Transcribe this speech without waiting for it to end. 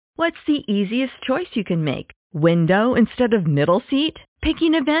What's the easiest choice you can make? Window instead of middle seat?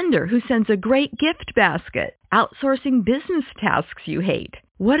 Picking a vendor who sends a great gift basket? Outsourcing business tasks you hate?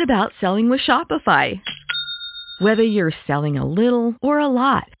 What about selling with Shopify? Whether you're selling a little or a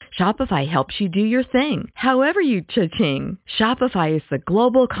lot, Shopify helps you do your thing, however you cha-ching. Shopify is the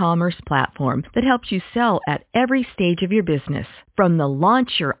global commerce platform that helps you sell at every stage of your business. From the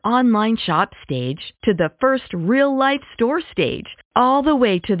launch your online shop stage to the first real-life store stage, all the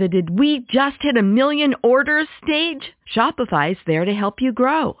way to the did we just hit 1 million orders stage? Shopify's there to help you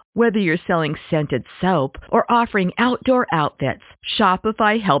grow. Whether you're selling scented soap or offering outdoor outfits,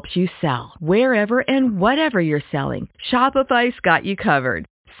 Shopify helps you sell. Wherever and whatever you're selling, Shopify's got you covered.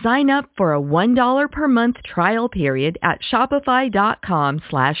 Sign up for a $1 per month trial period at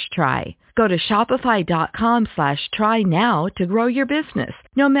shopify.com/try. Go to shopify.com/try now to grow your business,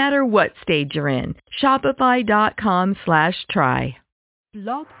 no matter what stage you're in. Shopify.com/try.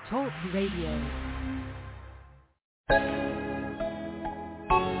 Blog Talk Radio.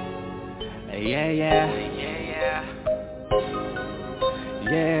 Yeah, yeah.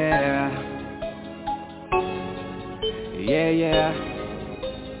 Yeah. Yeah, yeah.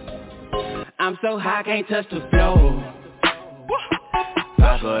 I'm so high, can't touch the floor.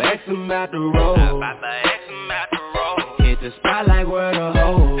 Papa X, I'm out the road. Hit the spotlight where the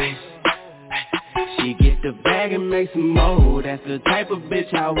hoes. She get the bag and make some more. That's the type of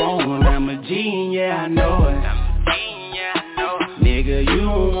bitch I want. I'm a G and yeah, I know it. Nigga, you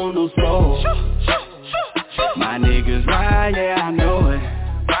don't want no smoke. My niggas ride, yeah, I know it.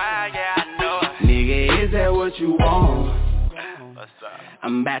 Nigga, is that what you want?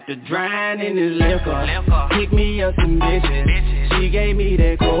 I'm about to drown in this liquor. Pick me up some bitches. She gave me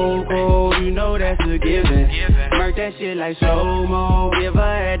that cocoa, you know that's a given. Murk that shit like slow-mo, give her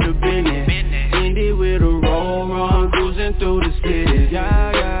at the business. End it with a roll run, cruising through the city.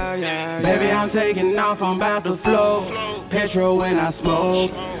 Yeah. Baby, I'm taking off, I'm about to flow. Petrol when I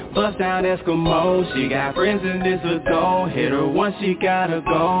smoke. Bust down Eskimo, she got friends in this a go. Hit her once, she gotta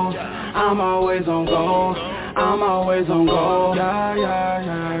go. I'm always on go.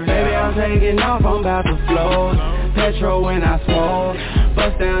 Yeah. Baby, I'm taking off, I'm about to float. Petrol when I smoke.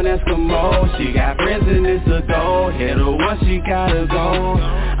 Bust down Eskimo, she got friends in this a go. Hit her once, she gotta go.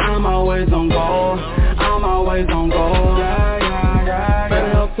 I'm always on go. Yeah.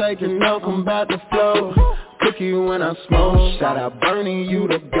 Better help taking milk, I'm about to float. Cookie when I smoke, shout out Bernie, you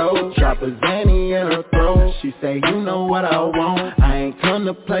the GOAT. Drop a Zanny in her throat, she say you know what I want. I ain't come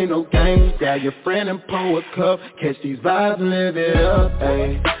to play no games, grab your friend and pour a cup. Catch these vibes and live it up,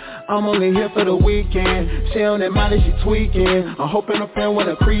 ayy. I'm only here for the weekend. She on that Molly, she tweaking. I'm hoping a friend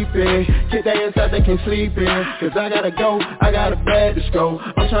wanna creep in. Get that inside they can sleep in. Cause I gotta go, I got a bag to score.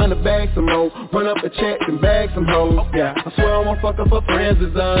 I'm trying to bag some more. Run up a check and bag some hoes. Yeah, I swear I won't fuck up her friends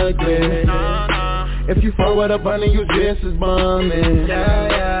is ugly. If you fuck with a bunny, you just as bumming.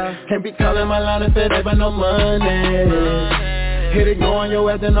 Yeah. Can't be calling my line if it ain't but no money. Hit it, go on your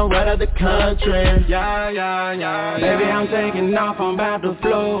ass and I'm right out the country. Yeah. Baby, I'm taking off, I'm about to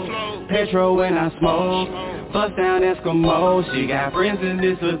float. Petrol when I smoke. Bust down Eskimo, she got friends in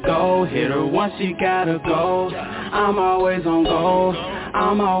this a go. Hit her once, she gotta go. I'm always on go.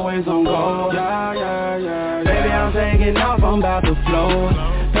 Yeah. Baby, I'm taking off, I'm about to float.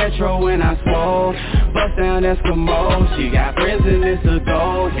 Petrol when I smoke. Bust down Eskimo, she got friends in this a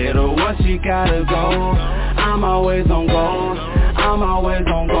go. Hit her once, she gotta go. I'm always on go.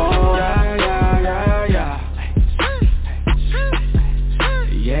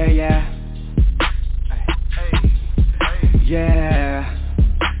 Yeah.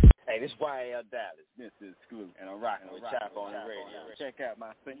 Hey, this is YL Dallas. This is Screw, and I'm rocking with Chop on the radio. Check out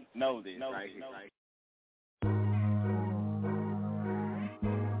my thing. Know this right here.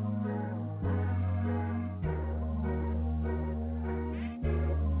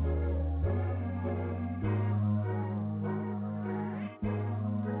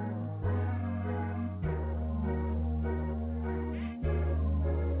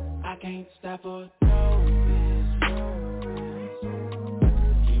 I can't stop for no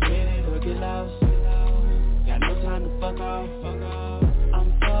get ready to get lost. Got no time to fuck off. I'm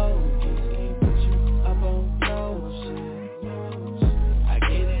focused, ain't put you up on no shit. I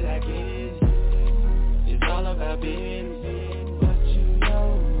get it. It's all about business, but you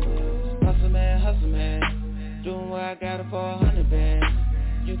know this. Hustle man, doing what I gotta for 100 bands.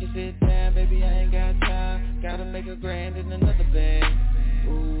 You can sit down, baby, I ain't got time. Gotta make a grand in another bag.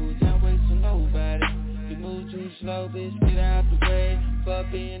 Ooh, time waits for nobody. You move too slow, bitch, get out the way.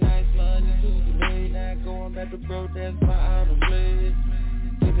 Fuck being nice, money too delayed. Not going back to broke, that's my auto blade.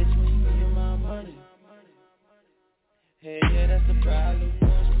 Get between me and my money. Hey, yeah, that's the problem.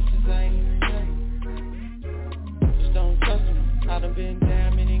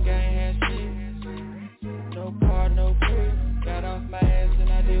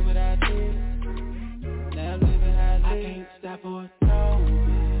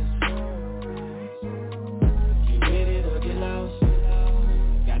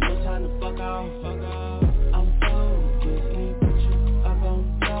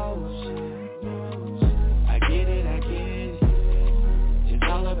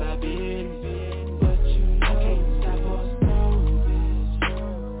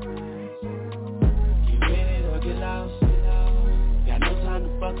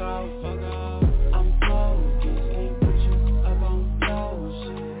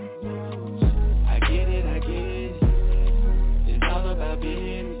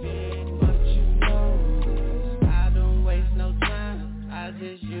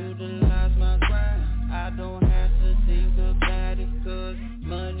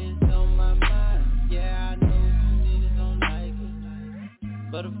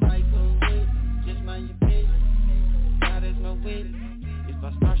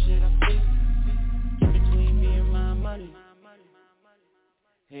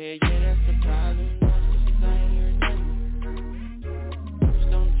 Hey, yeah, that's the problem. Narcissists, I ain't hearing nothing.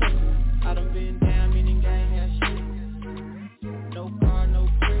 Just don't trust me. I done been down, meaning I ain't got shit. No car, no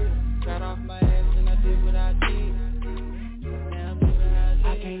crib. Got off my ass and I did what I did. Now I'm living how I live. I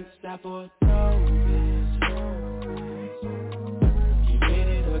can't stop or no, bitch. Get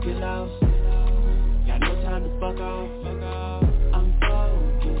ready or get lost. Got no time to fuck off. I'm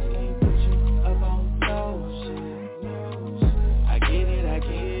focused, can't put you up on no shit. I get it.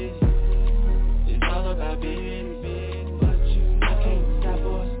 It's all about business, but I can't stop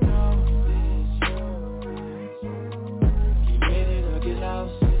or no, bitch. Get ready or get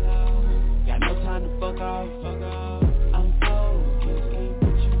lost. Got no time to fuck off. I'm focused, can't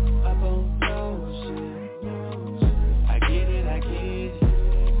put you up on no shit. I get it.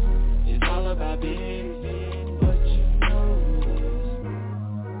 It's all about business.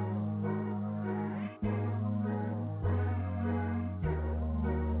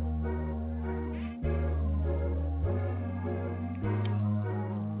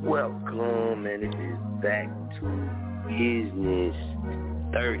 Welcome, man. This is back to Business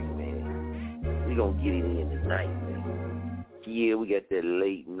 30, man. We gonna get it in tonight, man. Yeah, we got that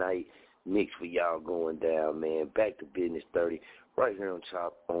late night mix for y'all going down, man. Back to Business 30, right here on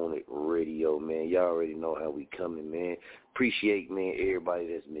Chop On It Radio, man. Y'all already know how we coming, man. Appreciate, man,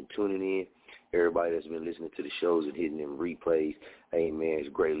 everybody that's been tuning in, everybody that's been listening to the shows and hitting them replays. Hey, man, it's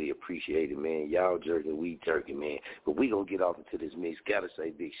greatly appreciated, man. Y'all jerking, we jerking, man. But we going to get off into this mix. Got to say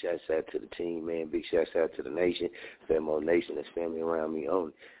big shouts out to the team, man. Big shouts out to the nation, Famo Nation, that's family around me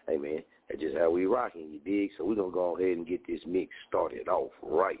on. Hey, man, that's just how we rocking, you dig? So we're going to go ahead and get this mix started off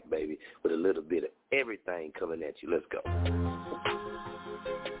right, baby, with a little bit of everything coming at you. Let's go.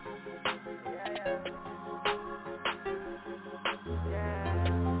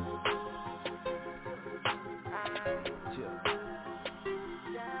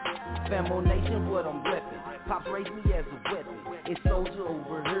 Famo Nation, what I'm reppin'. Pops raised me as a weapon. It's soldier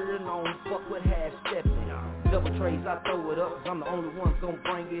over here and I don't fuck with half stepping. Double trays, I throw it up, cause I'm the only one gon'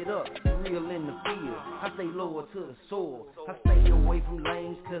 bring it up. Real in the field, I stay lower to the soil. I stay away from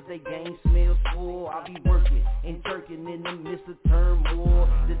lanes cause they gang smells full. I be working and jerking in the midst of turmoil.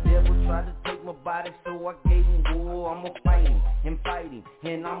 The devil tried to take my body, so I gave him war. I'ma fight him,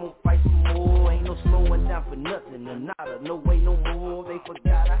 and I'ma fight some more. Ain't no slowing down for nothing, or nada, no way no more. They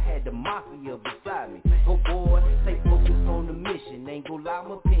forgot I had the mafia beside me. Go boy, stay focused on the mission. Ain't gon' lie,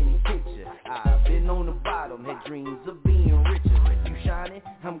 my penny picture. I've been on the bottom, had dreams of being richer. You shining,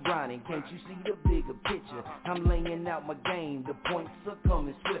 I'm grinding, can't you see the bigger picture? I'm laying out my game, the points are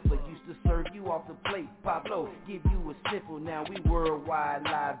coming swifter. Used to serve you off the plate, Pablo, give you a sniffle. Now we worldwide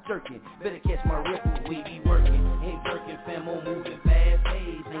live jerking, better catch my ripple. We be working, ain't jerking, famo moving fast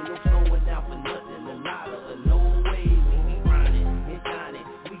pace. Ain't no slowing down for nothing, or nada, or no way. We be grinding and shining,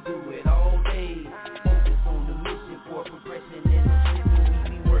 we do it all day. Focus on the mission for progression and the shipping.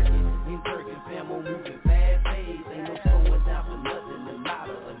 We be working and jerking, famo moving fast pace. Ain't no slowing down for nothing, or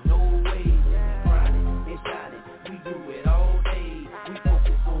nada, or no way. We be grinding and shining, we do it all day. We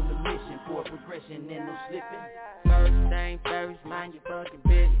focus on the mission for progression and no slipping. First thing first, mind your fucking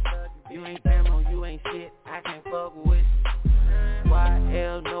business. You ain't famo, you ain't shit, I can't fuck with you.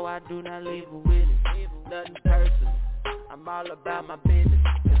 YL, no, I do not leave a witness. Nothing personal, I'm all about my business.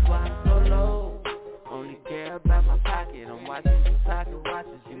 That's why I'm so low, only care about my pocket. I'm watching you pocket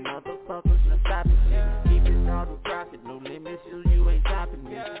watches, you motherfuckers not stopping shit. Keeping all the profit, no limits, you ain't stopping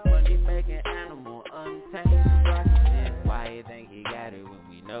me. Money making animal, untamed, rocket shit. Why you think he got it when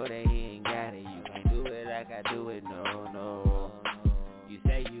we know that he ain't got it? You can't do it like I do it, no. You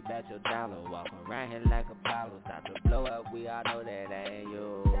say you got your dollar, walk around here like Apollo. Stop to blow up, we all know that ain't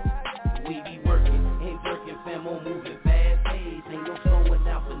you. We be working, ain't jerking, famo moving fast pace. Ain't no slowing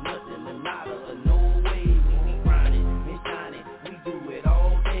down for nothing, or nada, or no way. We be grinding and shining, we do it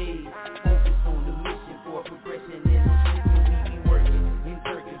all day. Focus on the mission for progression and no slipping. We be working, ain't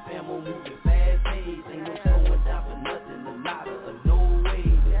jerking, famo moving fast pace. Ain't no slowing down for nothing, or nada, or no way.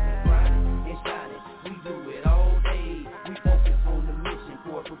 We be grinding and shining, we do it all day. We focus on the mission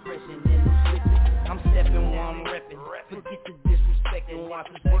for progression and no slipping. I'm stepping while I'm repping. Forget the disrespect and watch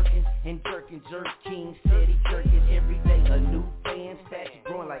us working and jerking, jerk king, steady jerking every day. A new fan, statue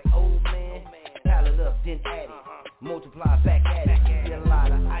growing like old man. Pile it up, then add it. Multiply back at it. Get a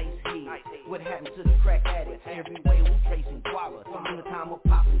lot of ice heat. What happened to the crack addicts? Every way we tracing guava. In the time of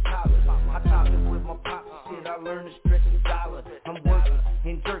popping collars. I top it with my pop shit. I learned to stretch the dollar. I'm working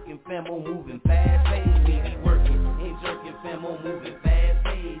and jerking, famo moving fast pace. We be working and jerking, famo moving fast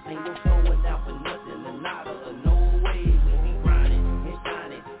pace. Ain't no slowing down for nothing, or nada, or no way. We be grinding and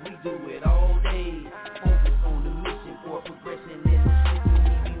shining, we do it all day. Focus on the mission for progression and the shit.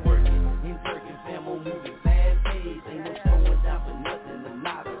 We be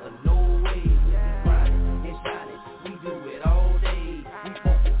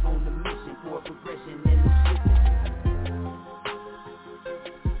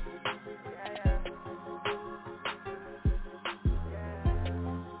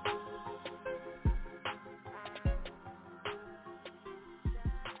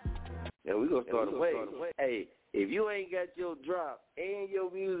And we're going to start away. Hey, if you ain't got your drop and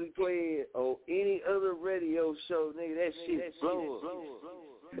your music playing on any other radio show, nigga, that shit blow up.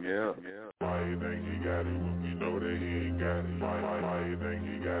 Yeah. Why you think he got it when we know that he ain't got it? Why you think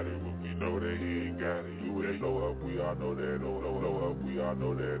he got it when we know that he ain't got it? You ain't blow up, we all know that. Blow up, we all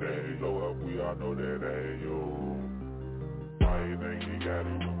know that. Hey, blow up, we all know that. Hey, yo. Why you think he got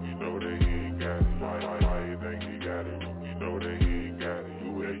it when we know that he ain't got it? Why you think he got it when we know that he ain't got it?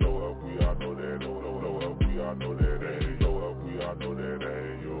 You ain't blow up, we all know that. Blow up, we all know that. Hey, blow up, we all know that.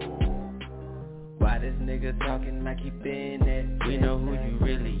 Hey, yo. Why this nigga talking like he been that? We know who you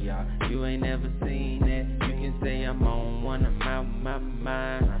really are. You ain't never seen that. You can say I'm on one of my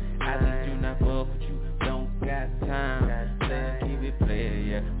mind. I just do not fuck with you. Don't got time. Say keep it player,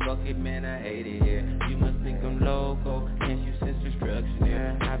 yeah. Fuck it, man, I hate it, yeah. You must think I'm loco. Can't you sense destruction,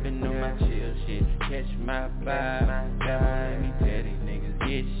 yeah? I've been on my chill shit. Catch my vibe. Let me tell these niggas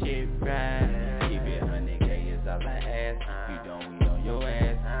get shit right. Keep it 100K is all I ask. You don't, we on your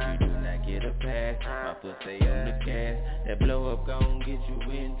ass. You do not get a pass. My foot stay on the gas. That blow up gon' get you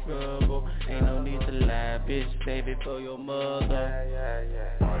in trouble. Ain't no need to lie, bitch. Save it for your mother.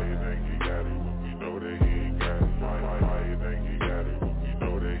 Why you think he got it when we know that he ain't got it? Why you think he got it when we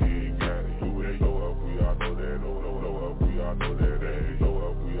know that he ain't got it? You ain't blow up, we all know that. Blow up, we all know that. Hey, blow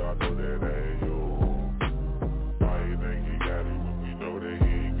up, we all know that. Hey, yo. Why you think he got it when we know that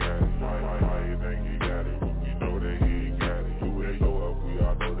he ain't got it? Why you think he got it when we know that he ain't got it? You ain't blow up, we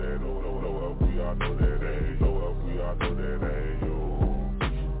all know that. Blow up, we all know that. Hey, blow up, we all know that. Hey, yo.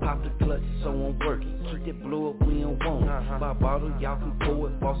 Pop the clutch, so I'm working. Keep that blow up, we don't want it. Buy a bottle, y'all can pour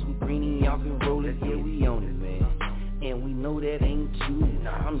it. Bought some greenie, y'all can roll it. Yeah, we on it, man. And we know that ain't you.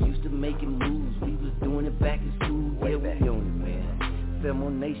 I'm used to making moves. We was doing it back in school. Yeah, we on it, man.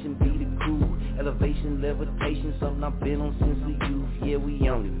 Femo Nation be the crew. Elevation, levitation, something I've been on since the youth. Yeah, we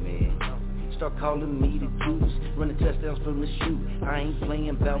on it, man. Start calling me the juice. Running touchdowns from the shoot. I ain't playing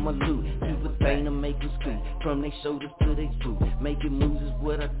about my loot. Keep a thing to make them scoot. From they shoulders to they boot. Making moves is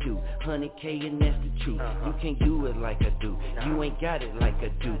what I do. 100K and that's the truth. You can't do it like I do. You ain't got it like I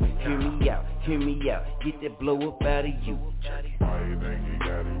do. Hear me out, hear me out. Get that blow up out of you. Why you think he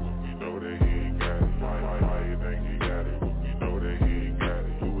got it when we know that he ain't got it? Why you think he got it when we know that he ain't got it?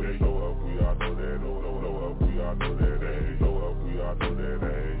 You ain't blow up, we all know that. Blow up, we all know that. Hey, blow up, we all know that.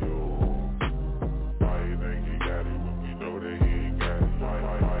 Hey, yo. Why you think he got it when we know that he ain't got it?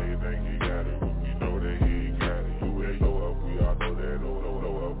 Why you think he got it when we know that he ain't got it? You ain't blow up, we all know that.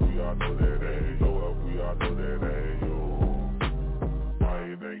 Blow up, we all know that. Hey, blow up, we all know that. Hey, yo. Why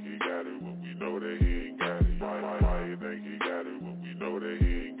you think he got it when we know that he ain't got it? Why you think he got it when we know that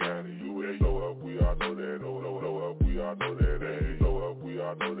he ain't got it? You ain't blow up, we all know that. Blow up, we all know that. Hey, blow up, we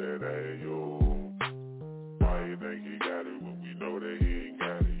all know that. Hey, yo. Why you think he got it when we know that he ain't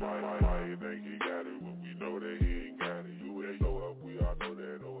got it? Why you think he got it when we know that he ain't got it? You ain't blow up, we all know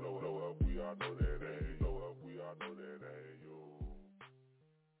that. Blow up, we all know that. Hey, blow up, we all know that. Hey, yo.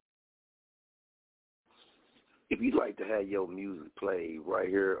 If you'd like to have your music played right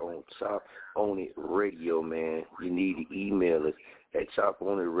here on Chop On It Radio, man, you need to email us at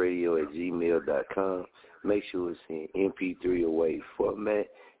choponItradio@gmail.com. Make sure it's in MP3 or WAV format,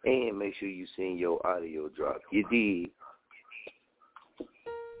 and make sure you send your audio drop. You dig?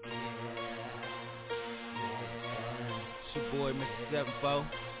 It's your boy, Mr. 7-4.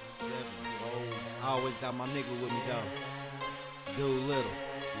 I always got my nigga with me, though. Dude Little.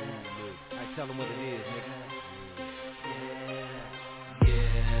 I tell him what it is, nigga.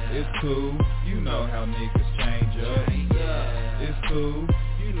 It's cool, you know how niggas change up. It's cool,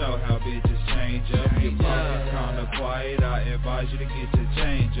 you know how bitches change up. Your mouth is kinda quiet, I advise you to get your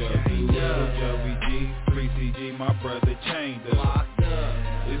change up. Do little Joey G, 3CG, my brother chained up.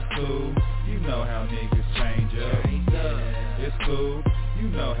 It's cool, you know how niggas change up. It's cool, you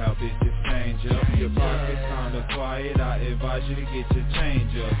know how bitches change up. Your pocket's kinda quiet, I advise you to get your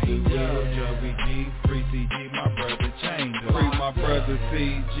change up. Do little Joey G, 3CG, my brother chained up. Free my brother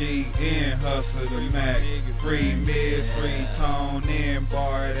CG and Hustler the Mac. Free Miz, free Tone and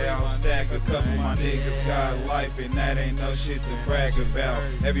barred out stack. A couple of my niggas got life and that ain't no shit to brag about.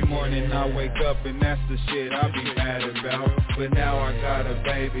 Every morning I wake up and that's the shit I be mad about. But now I got a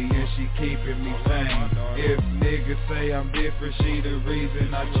baby and she keeping me sane. If niggas say I'm different, she the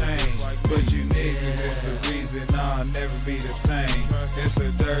reason I change. But you niggas is the reason I'll never be the same. It's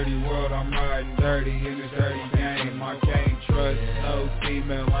a dirty world, I'm riding dirty in this dirty game. I can't trust no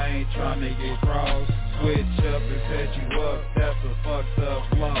female, I ain't tryna get crossed. Switch up and set you up, that's a fucked up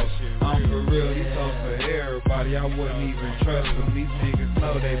flaw. I'm for real, these hoes for everybody, I wouldn't even trust them. These niggas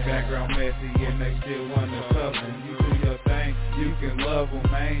know they background messy and they still wanna cuff them. You do your thing, you can love them,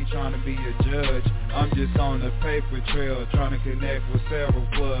 I ain't trying to be a judge. I'm just on the paper trail, trying to connect with several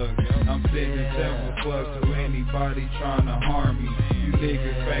plugs. I'm sending several plugs to anybody trying to harm me. You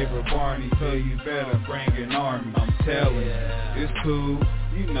niggas favor Barney, so you better bring an army. I'm telling you, it's cool,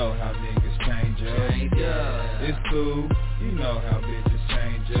 you know how niggas change up. It's cool, you know how bitches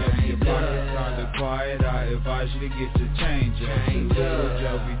change up. Your pocket's kinda quiet, I advise you to get your change up. Little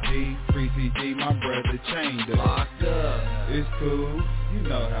Joey G, Free CG, my brother chained up. It's cool, you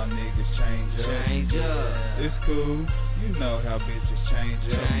know how niggas change up. It's cool, you know how bitches change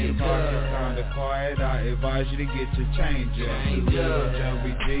up. Your pocket's kinda quiet, I advise you to get your change up. Little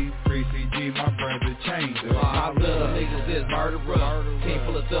Joey G, Free CG, my brother chained up. My little niggas is murderers. Team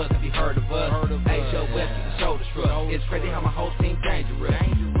full of thugs if you heard of us. HOS, get the shoulder shrug. It's crazy how my whole team dangerous.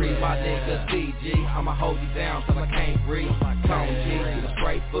 Free my niggas CG, I'ma hold you down till I can't breathe. Tone G, to the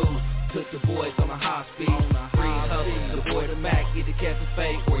straight food. Took the boys on a high speed. Free hustle, the boy the Mac, either catch a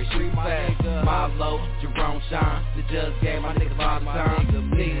fake or he shoot fast. Milo, Jerome Shine, the judge gave my nigga all the time.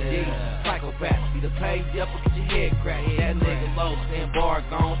 CG, psychopath, either pay up or get your head cracked. That nigga low, and bar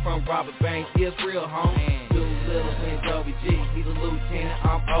gone from Robert Banks, it's real home. Little and Joey G, he's a lieutenant,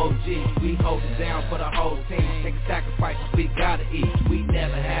 I'm OG. We hold it down for the whole team. Take a sacrifice, we gotta eat. We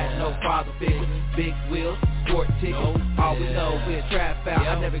never had no father figure. Big wheels, sport tickets. All we know is trap out.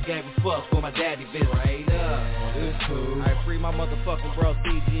 I never gave a fuck for my daddy visit. It's cool. I free my motherfucking bro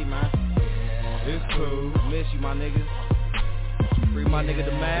CG, man. It's cool. Miss you, my nigga. Free my nigga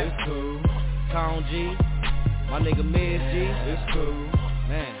the Mac. It's cool. Tone G. My nigga Miz G. It's cool.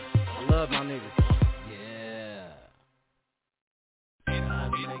 Man, I love my niggas.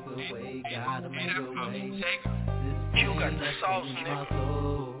 Gotta make a way. You got the sauce, nigga.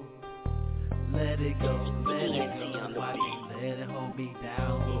 Let it go, let it go. I can't let it hold me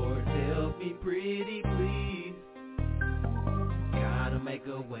down. Lord, help me pretty please. Gotta make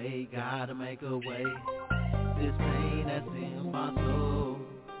a way, gotta make a way. This pain that's in my soul.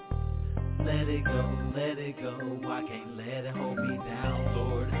 Let it go, let it go. I can't let it hold me down.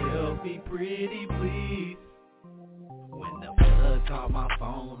 Lord, help me pretty please. When the plug call my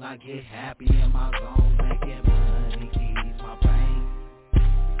phone, I get happy in my zone, making money, ease my pain.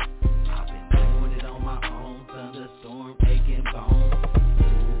 I've been doing it on my own, thunderstorm, aching bones. Do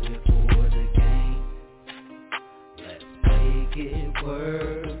it for the game. Let's make it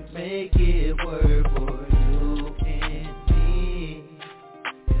work for you and me.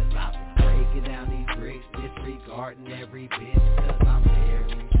 'Cause I've been breaking down these bricks, disregarding every bitch, 'cause I'm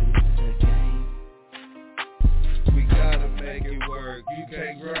married to the game. We gotta make it work. You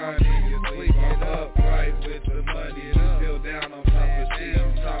can't grind in your sleep. I'm upright with the money and still down on top of shit.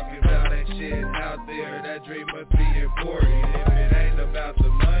 I'm talking about that shit out there. That dream must be important. If it ain't about the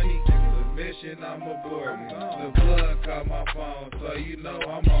money, the mission I'm aborting. The plug called my phone, so you know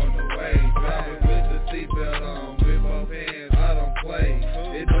I'm on the way. Driving with the seatbelt on, with both hands, I don't play.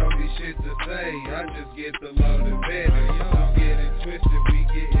 It don't be shit to say, I just get the load embedded. Don't get it twisted, we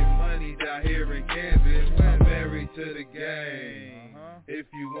getting money down here in Kansas. I'm married to the game. If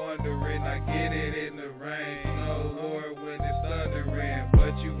you wondering, I get it in the rain. No war when it's thundering,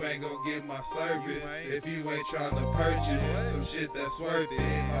 but you ain't gon' get my service if you ain't tryna purchase some shit that's worth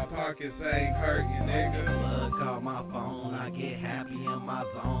it. My pockets ain't hurting, nigga. Plug call my phone, I get happy in my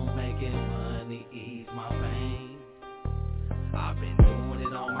zone, making money, ease my pain. I've been doing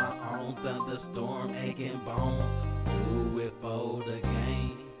it on my own, thunderstorm, aching bones. Do it for the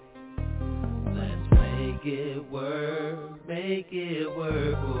game. Let's make it work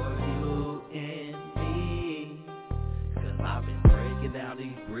for you and me. 'Cause I've been breaking down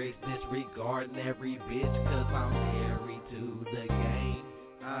these bricks, disregarding every bitch, 'cause I'm married to the game.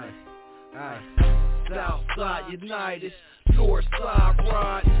 Aye. Southside United, North Side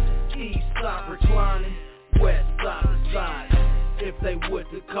riding, East Side reclining, West Side beside. If they would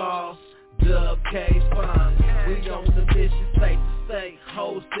the cause, Dub K's fine. We on the mission, state to state,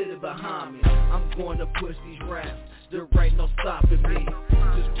 whole city behind me. I'm going to push these raps, there ain't no stopping me.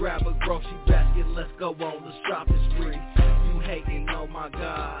 Just grab a grocery basket, let's go on the shopping spree. You hating on my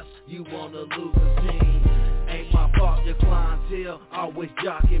guys, you wanna lose a team. Ain't my fault your clientele always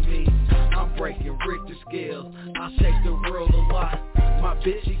jocking me. I'm breaking Richter scales, I shake the world a lot. My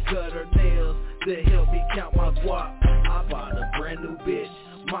bitch, she cut her nails to help me count my guap. I bought a brand new bitch,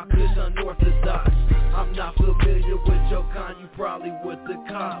 my kush unorthodox. I'm not familiar with your kind, you probably with the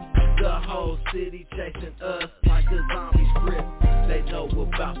cops. The whole city chasing us like a zombie script. They know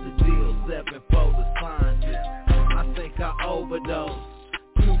about the deal, 7 for the scientists. I think I overdosed,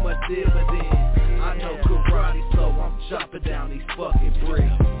 too much dividend. I know karate, so I'm chopping down these fucking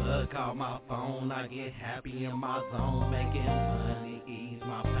bricks. call my phone, I get happy in my zone, making money ease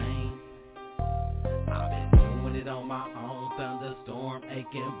my pain. I've been doing it on my own, thunderstorm,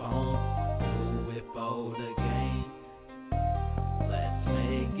 aching bones, do it for the game. Let's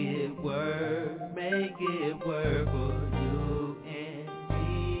make it work for you and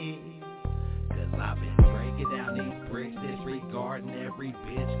me. Cause I've been breaking down these bricks, disregarding every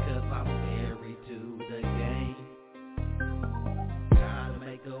bitch, cause I'm married to the game.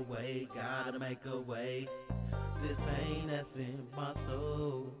 Gotta make a way. This pain that's in my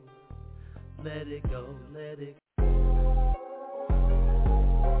soul, let it go, let it go.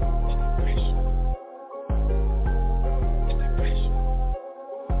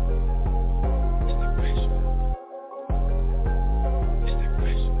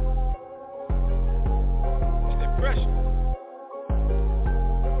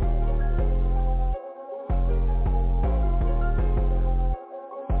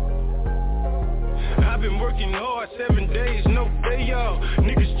 I've been working hard 7 days, no day off.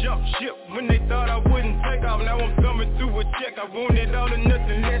 Niggas jump ship when they thought I wouldn't take off. Now I'm coming through with check. I want it all or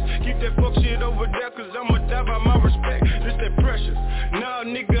nothing less. Keep that fuck shit over there, cause I'ma die by my respect. This that pressure. Nah,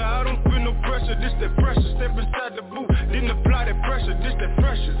 nigga, I don't feel no pressure. This that pressure. Step inside the booth, didn't apply that pressure. This that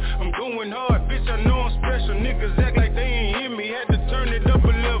pressure. I'm going hard, bitch, I know I'm special. Niggas act like they ain't hear me, had to turn it up a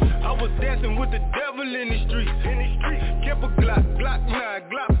level. I was dancing with the devil in the streets. Kept a Glock 9,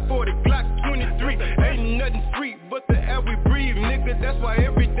 Glock 40, Glock 23. Ain't nothing free but the air we breathe, nigga. That's why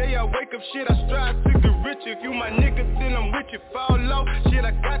every day I wake up, shit, I strive to get rich. If you my nigga, then I'm with you. Fall low, shit,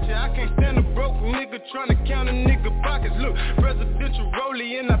 I got you. I can't stand a broke nigga tryna count a nigga pockets. Look, presidential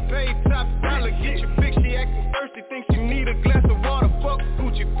rollie and I paid top dollar. Get your bitch, she acting thirsty, think she need a glass of water. Fuck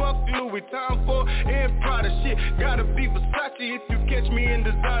Gucci, fuck Louis, time for and Prada. Shit, gotta be Versace if you catch me in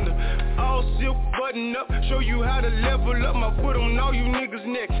designer. All silk, button up, show you how to level up. My foot on all you niggas'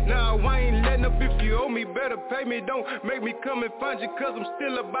 neck. Now I ain't letting up. If you owe me, better pay me. Don't make me come and find you, cause I'm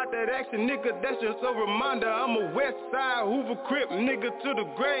still about that action, nigga. That's just a reminder. I'm a West Side Hoover Crip, nigga, to the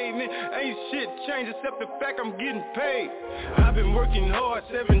grave. Ain't shit changed except the fact I'm getting paid. I've been working hard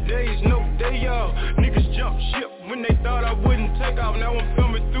 7 days, no day off. Niggas jump ship when they thought I wouldn't take off. Now I'm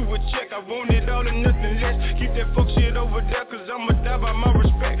coming through with check. I want it all or nothing less. Keep that fuck shit over there, cause I'ma die by my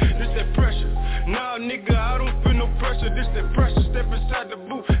respect. This that pressure. Nah, nigga, I don't feel no pressure. This that pressure. Step inside the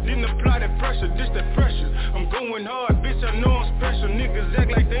booth, didn't apply that pressure. This that pressure. I'm going hard, bitch, I know I'm special. Niggas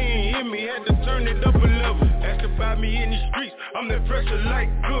act like they ain't hear me, had to turn it up a level. Ask about me in the streets, I'm that pressure like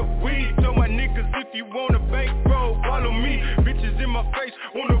good weed. Tell my niggas if you want a bankroll, follow me. Bitches in my face,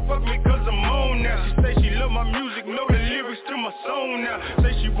 wanna fuck me cause I'm on now. She say she love my music, know the lyrics to my song now.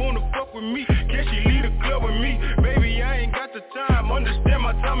 Say she wanna fuck with me, can she leave the club with me? Baby, I ain't got the time, understand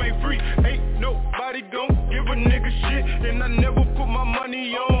my time ain't free. Ain't nobody gon' give a nigga shit, and I never put my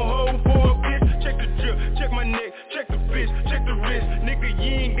money on hold for a bitch. Check the drip, check my neck, check the fist, check the wrist. Nigga,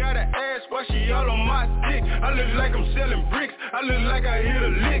 you ain't gotta ask why she all on my dick. I look like I'm selling bricks, I look like I hit a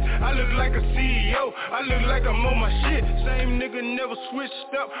lick. I look like a CEO, I look like I'm on my shit. Same nigga never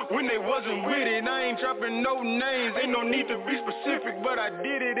switched up when they wasn't with it. I ain't dropping no names, ain't no need to be specific, but I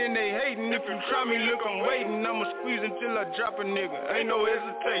did it and they hating. If you try me, look, I'm waiting. I'ma squeeze until I drop a nigga, ain't no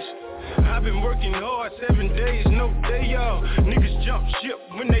hesitation. I've been working hard 7 days, no day off. Niggas jump ship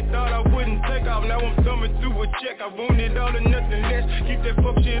when they thought I wouldn't take off. Now I'm coming through with check. I want it all or nothing less. Keep that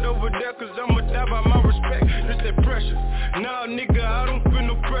fuck shit over there, cause I'ma die by my respect. This that pressure. Nah, nigga, I don't feel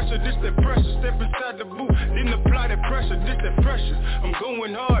no pressure. This that pressure. Step inside the booth, didn't apply that pressure. This that pressure. I'm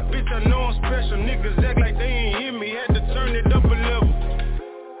going hard, bitch, I know I'm special. Niggas act like they ain't hear me, had to turn it up a level.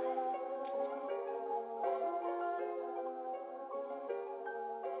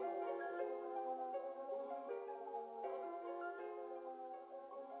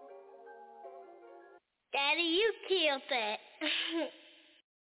 Daddy, you killed that.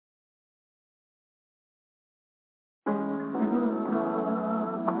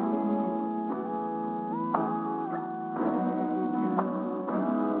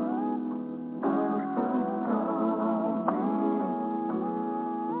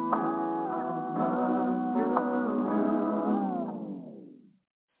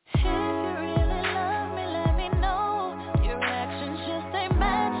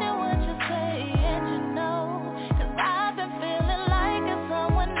 Like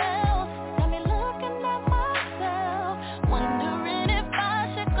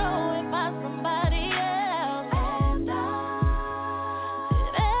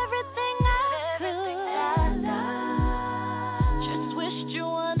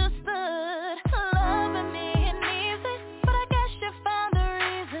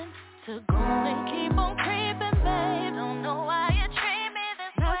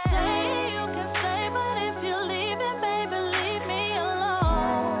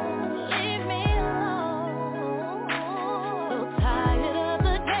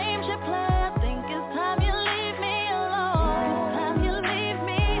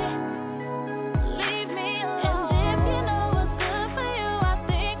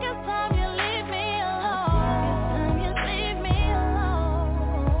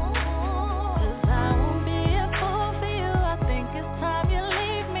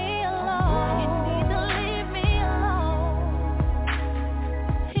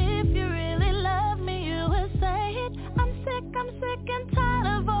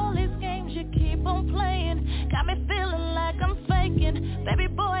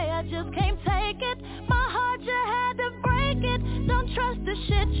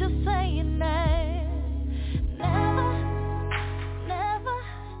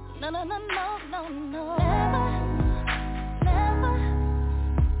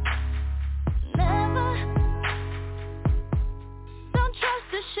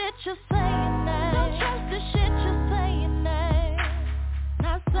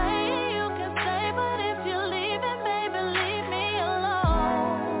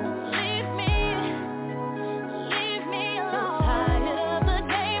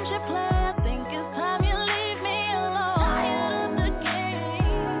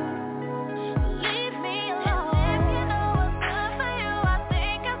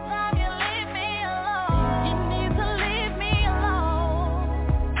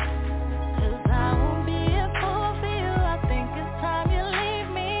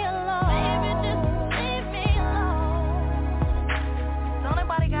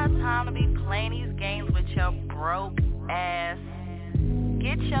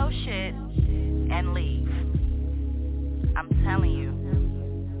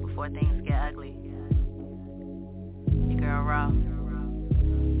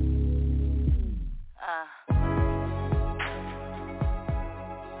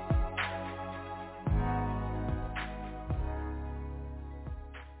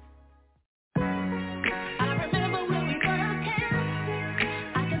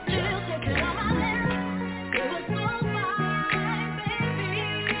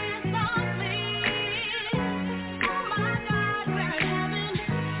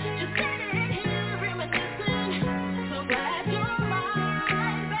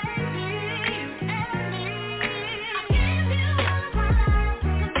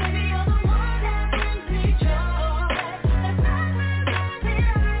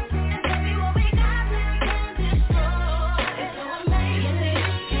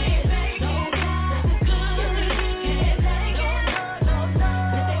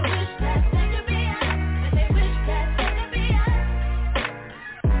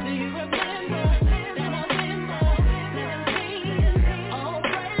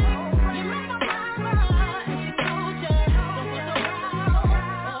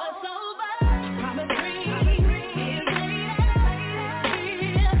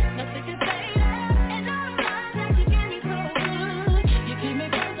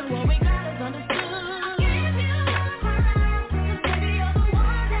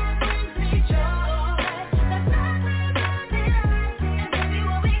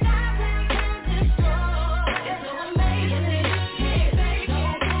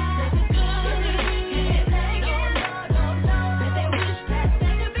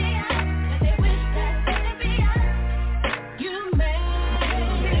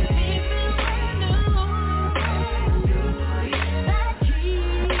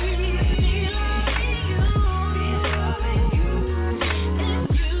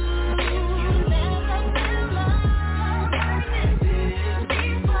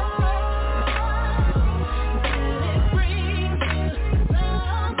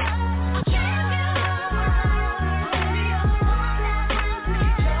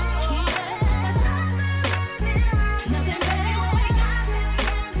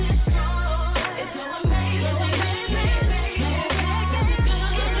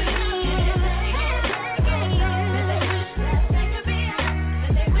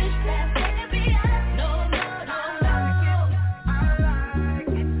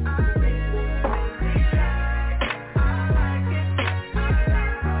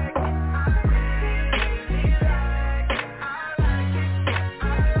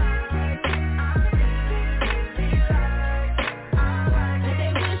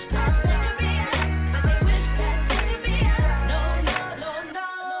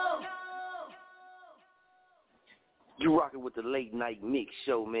You rocking with the late night mix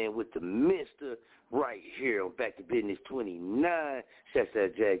show, man, with the Mister right here on Back to Business 29. That's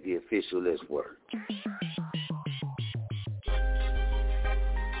that Jag the official. Let's work.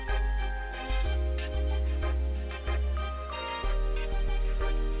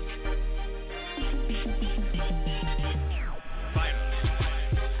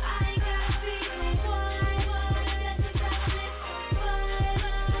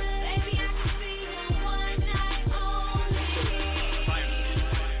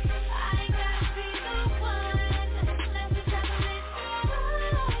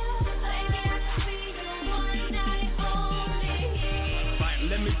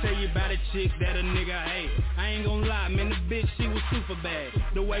 Let me me tell you about a chick that a nigga hate. I ain't gon' lie, man, the bitch, she was super bad.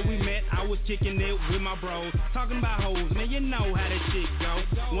 The way we met, I was kicking it with my bros. Talking about hoes, man, you know how that shit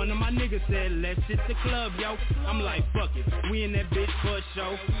go. One of my niggas said, let's hit the club, yo. I'm like, fuck it, we in that bitch for a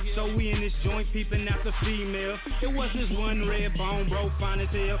show. So we in this joint peeping out the female. It was this one red bone, bro, fine as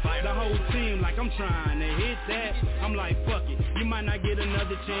hell. The whole team like I'm trying to hit that. I'm like, fuck it, you might not get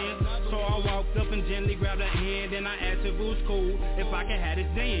another chance. So I walked up and gently grabbed her hand, and I asked if it was cool, if I could have this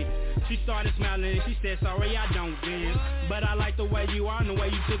dance. She started smiling and she said, sorry, I don't dance, but I like the way you are and the way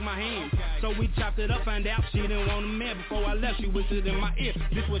you took my hand. So we chopped it up, found out she didn't want a man. Before I left, she whispered in my ear,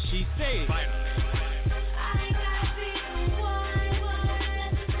 this what she said.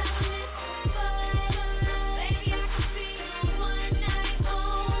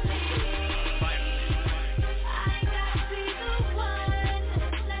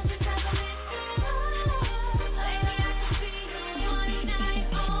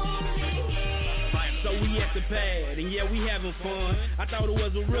 At the pad, and yeah, we having fun. I thought it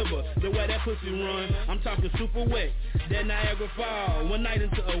was a river, the way that pussy run. I'm talking super wet, that Niagara Fall. One night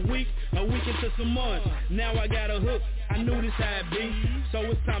into a week into some months. Now I got a hook, I knew this how it be. So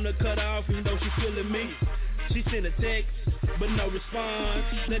it's time to cut off, even though she feeling me. She sent a text, but no response.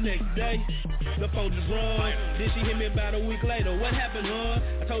 The next day, the phone just run. Then she hit me about a week later. What happened, huh?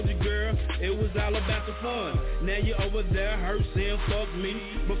 I told you, girl, it was all about the fun. Now you over there hurt saying fuck me,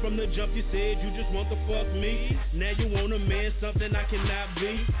 but from the jump you said you just want to fuck me. Now you want a man, something I cannot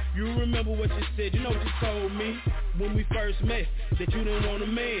be. You remember what you said, you know what you told me when we first met, that you didn't want a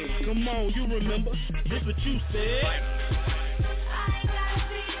man. Come on, you remember, this what you said.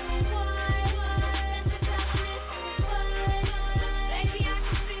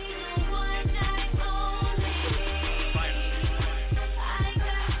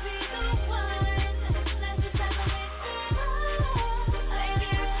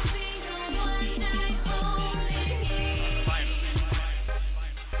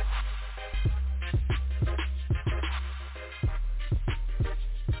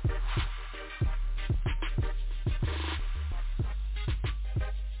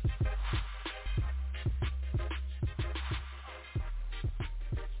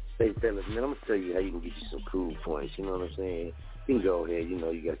 Hey, fellas, man, I'm going to tell you how you can get you some cool points, you know what I'm saying? You can go ahead, you know,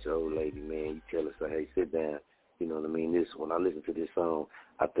 you got your old lady, man. You tell her, hey, sit down. You know what I mean? When I listen to this song,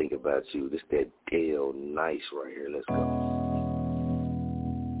 I think about you. This that Dale Nice right here. Let's go.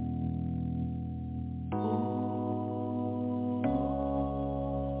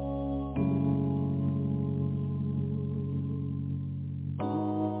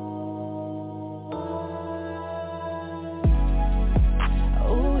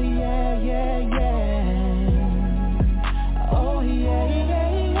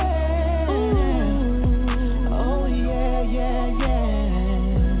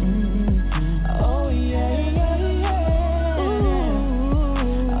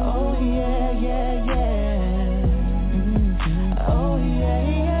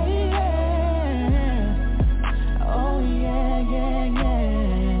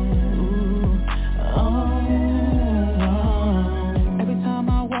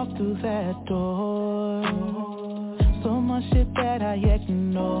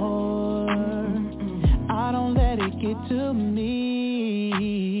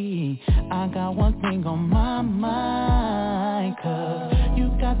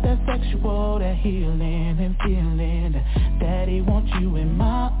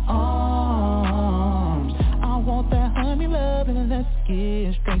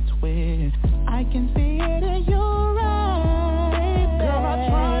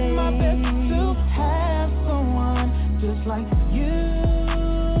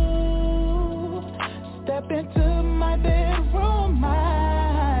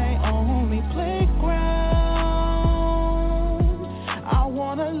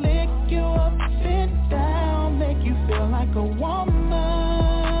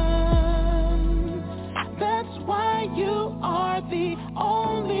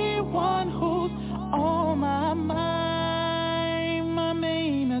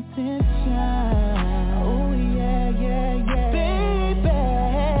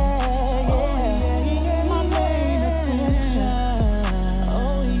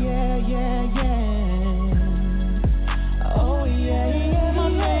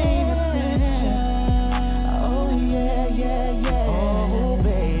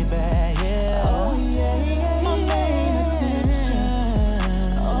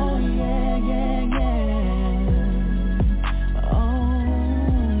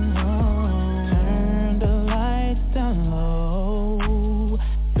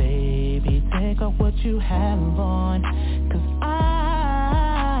 you have on, 'cause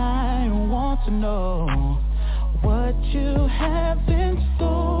I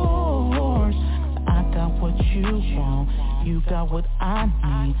you got what I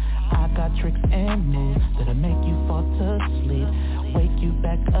need. I got tricks and moves that'll make you fall to sleep. Wake you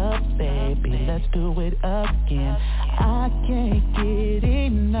back up, baby, let's do it again. I can't get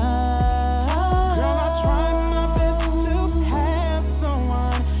enough. Girl, I try my best to have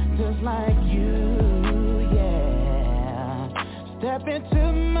someone just like you, yeah. Step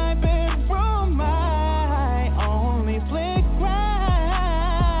into my bedroom, my only playground.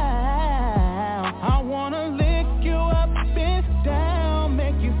 I wanna lick you up and down,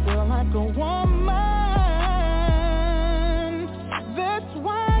 make you feel like a woman. That's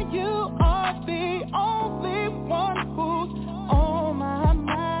why you are the only one who's on my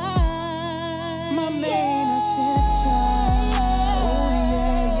mind. My main attention. Oh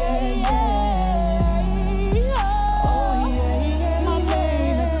yeah, yeah, yeah. Oh yeah, yeah. My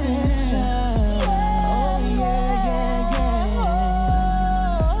main attention. Oh yeah, yeah, yeah.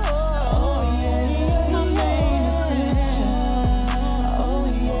 Oh yeah, yeah. My main attention. Oh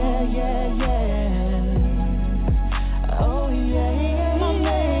yeah, yeah, yeah. Oh yeah, yeah. My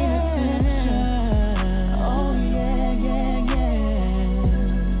main attention. Oh yeah, yeah, yeah.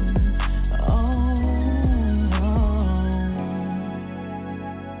 Oh.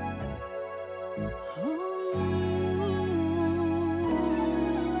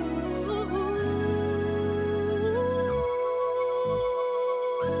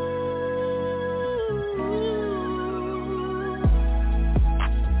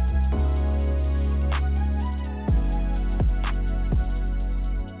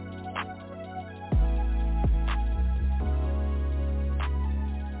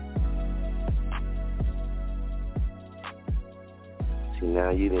 See,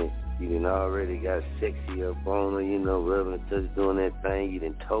 now you done already got sexy up on her, you know, rubbing her touch, doing that thing. You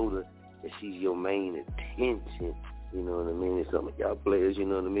done told her that she's your main attention, you know what I mean? And some of y'all players, you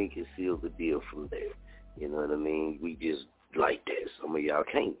know what I mean, can seal the deal from there. You know what I mean? We just like that. Some of y'all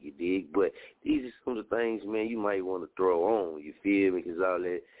can't, you dig? But these are some of the things, man, you might want to throw on, you feel me? Because all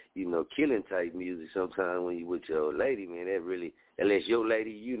that, you know, killing type music, sometimes when you with your old lady, man, that really, unless your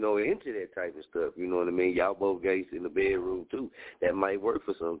lady, you know, into that type of stuff, you know what I mean? Y'all both gangsters in the bedroom, too. That might work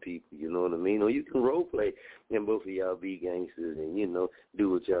for some people, you know what I mean? Or you can role play and both of y'all be gangsters and, you know, do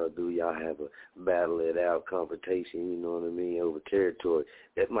what y'all do. Y'all have a battle it out confrontation, you know what I mean, over territory.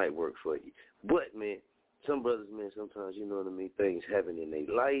 That might work for you. But, man, some brothers, man, sometimes, you know what I mean, things happen in their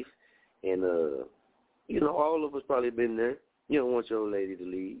life. And, you know, all of us probably been there. You don't want your old lady to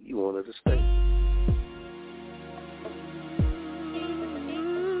leave. You want her to stay.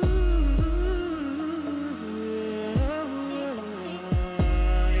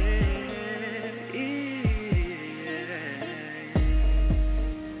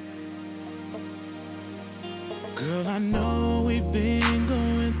 Girl, I know we've been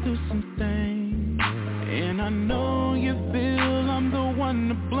going through some things, and I know you feel I'm the one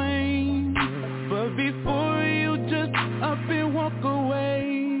to blame. But before you just up and walk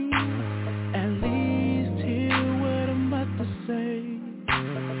away, at least hear what I'm about to say.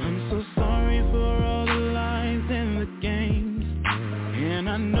 I'm so sorry for all the lies and the games, and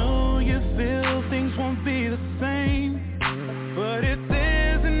I know you feel things won't be the same. But if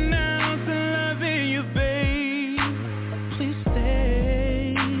there's an ounce of love in you, babe, please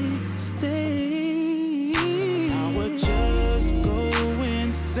stay, stay. I would just go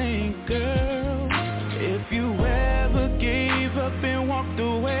insane, girl, if you ever gave up and walked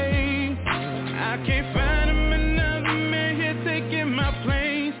away. I can't find another man here taking my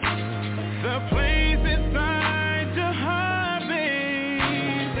place, the place inside your heart, babe.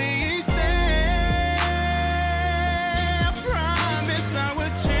 Please stay, I promise I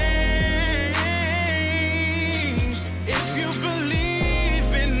would change. If you believe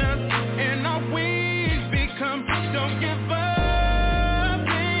in us and our wings become, don't give up,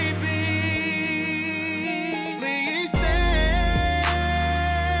 baby. Please stay,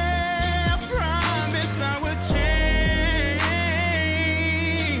 I promise I would change.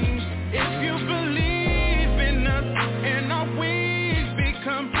 If you believe in us and our wings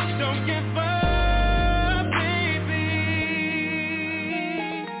become, don't give up, baby.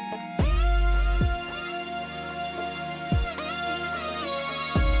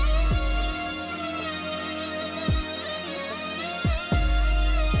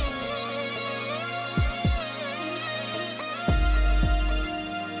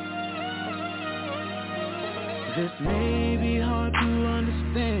 This may be hard to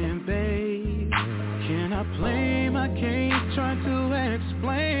understand, babe. Can I play my case, try to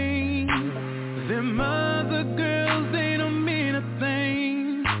explain? Them other girls, they don't mean a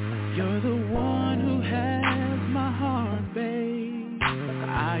thing. You're the one who has my heart, babe.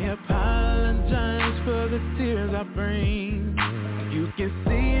 I apologize for the tears I bring. You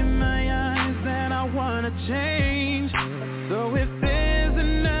see in my eyes that I wanna change. So if there's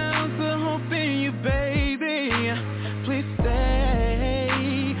an ounce of hope in you, baby, please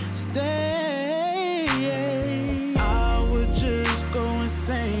stay, stay. I would just go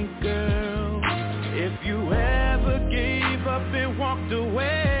insane, girl, if you ever gave up and walked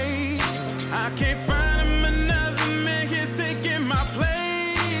away. I can't find another man here taking my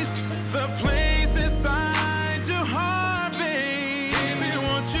place. The place inside your heart, baby,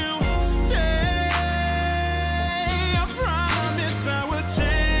 won't you stay? I promise I will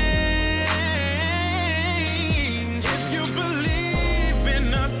change. If you believe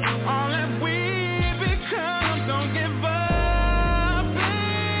in us, all that we become, don't give up,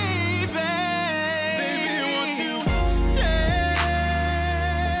 baby. Baby, won't you stay?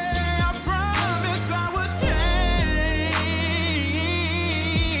 I promise I will change.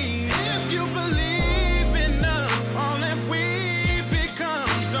 If you believe in us, all that we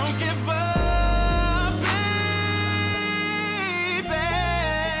become, don't give up, baby.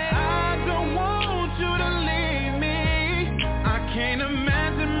 I don't want you to leave me. I can't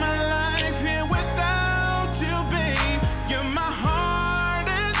imagine my life here without you, babe. You're my heart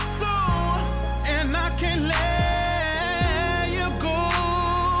and soul, and I can't let you go.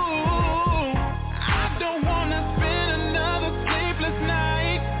 I don't wanna spend another sleepless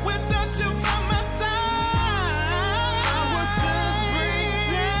night without you by my side. I would just break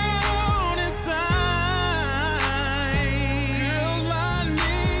down inside. Girl, I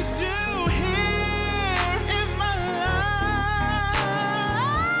need you here in my life.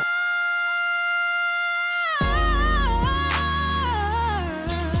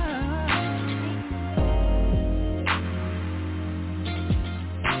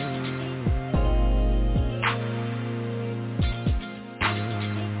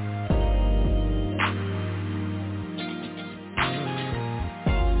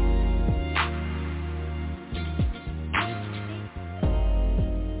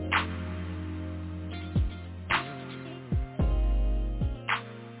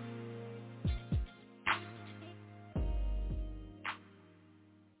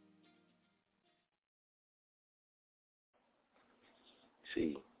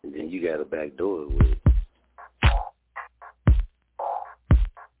 See, and then you got a back door with it.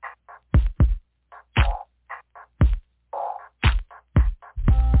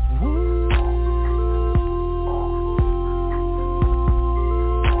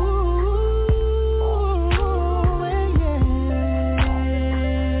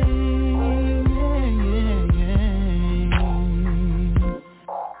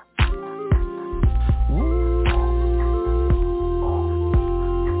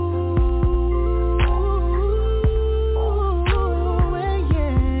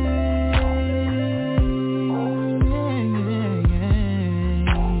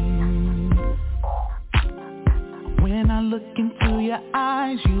 When I look into your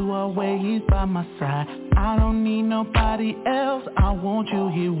eyes, you always by my side. I don't need nobody else, I want you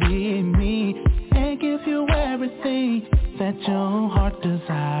here with me. And give you everything that your heart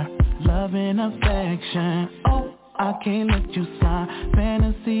desire. Love and affection, oh, I can't let you sign.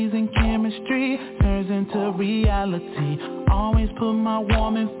 Fantasies and chemistry turns into reality. Always put my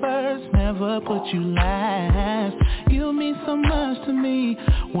woman first, never put you last. You mean so much to me.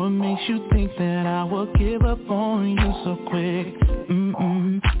 What makes you think that I will give up on you so quick?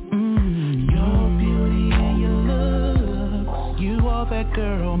 Your beauty and your looks, you are that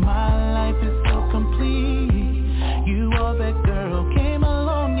girl, my life is so complete. You are that girl, came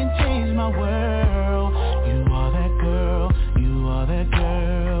along and changed my world. You are that girl, you are that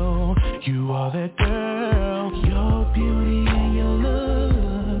girl, you are that girl. Your beauty and your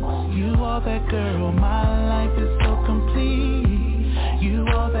looks, you are that girl, my life is so complete. You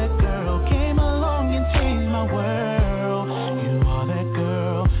are that girl, came along and changed my world. You are that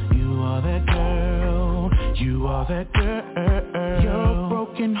girl, you are that girl, you are that girl. Your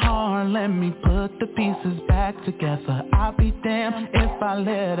broken heart, let me put the pieces back together. I'll be damned if I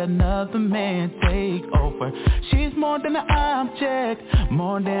let another man take over. She's more than an object,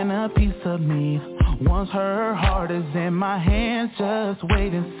 more than a piece of me. Once her heart is in my hands, just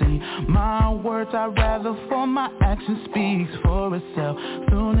wait and see. My words I'd rather for my action speaks for itself.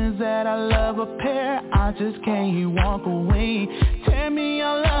 Soon as that I love a pair, I just can't walk away. Tear me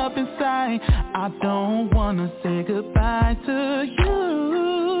all up inside, I don't wanna say goodbye to you.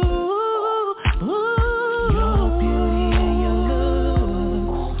 Your beauty and your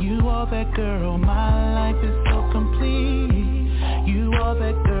looks, you are that girl, my life is so complete. You are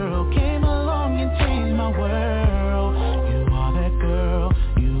that girl, came along and changed my world. You are that girl,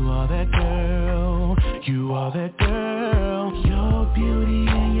 you are that girl, you are that girl. Your beauty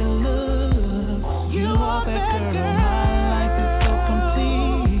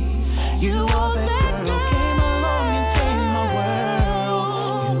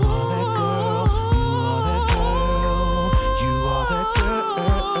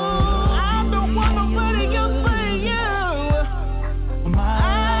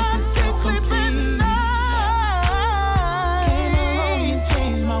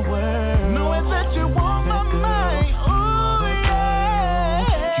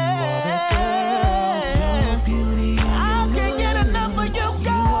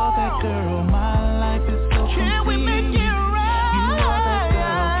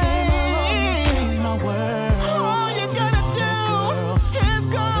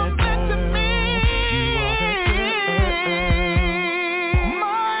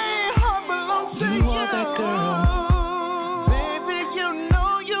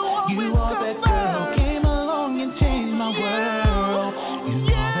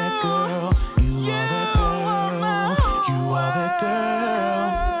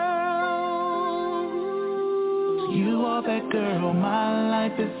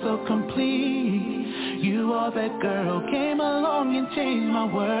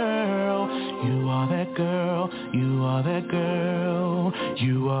my world. You are that girl, you are that girl,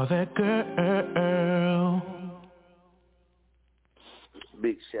 you are that girl.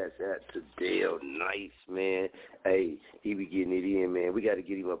 Big shouts out to Dale Nice, man. Hey, he be getting it in, man. We got to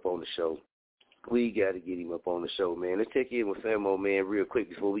get him up on the show. Man. Let's check in with Famo, man, real quick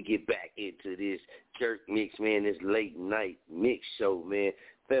before we get back into this jerk mix, man, this late night mix show, man.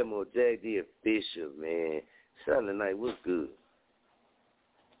 Famo, Jack the Official, man. Sunday night, what's good?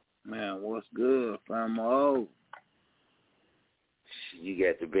 Man, what's good, Famo? You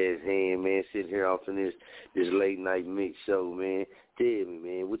got the best hand, man, sitting here off in this late night mix show, man. Tell me,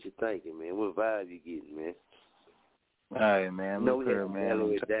 man, what you thinking, man? What vibe you getting, man? Hey, man, no, look here, man.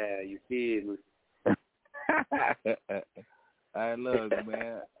 It down, you feel me? Hey, look,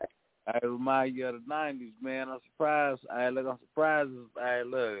 man. I remind you of the 90s, man. I'm surprised. I'm surprised. Hey,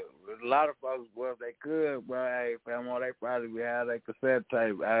 look, a lot of folks, boy, if they could, bro, hey, Famo, they probably would have their cassette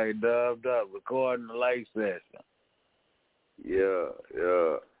tape, hey, dubbed up, recording the late session. Yeah.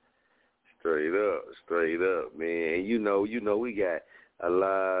 Straight up, man. And you know, we got a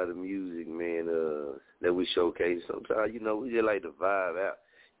lot of music, man, that we showcase. Sometimes, we just like to vibe out.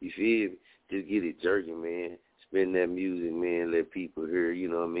 You feel me? Just get it jerking, man. Spin that music, man. Let people hear,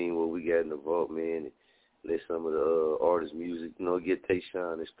 what we got in the vault, man. And let some of the artists' music, get they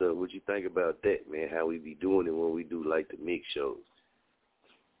shine and stuff. What you think about that, man? How we be doing it when we do, like, the mix shows?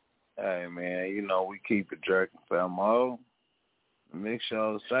 Hey, man, we keep it jerking, Famo. The mix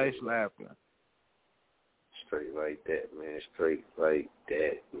shows stay slapping. Straight like that,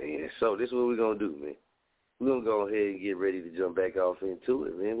 man. So this is what we're going to do, man. We're going to go ahead and get ready to jump back off into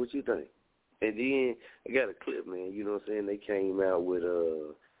it, man. What you think? And then I got a clip, man. You know what I'm saying? They came out with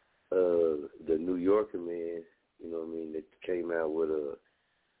the New Yorker, man. You know what I mean? They came out with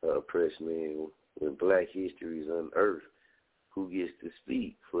a press, man, when Black History is unearthed. Who gets to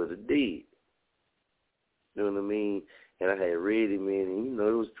speak for the dead? You know what I mean? And I had read it, man, and,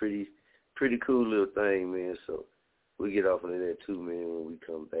 it was pretty cool little thing, man. So we get off into that, too, man, when we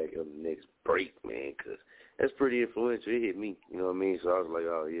come back on the next break, man, because that's pretty influential. It hit me, you know what I mean? So I was like,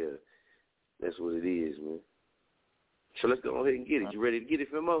 oh, yeah, that's what it is, man. So let's go ahead and get it. You ready to get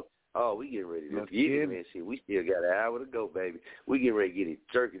it, Famo? Oh, we getting ready to get it, man. Shit, we still got an hour to go, baby. We getting ready to get it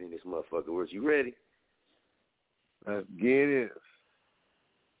jerking in this motherfucker. Was you ready? Let's get it.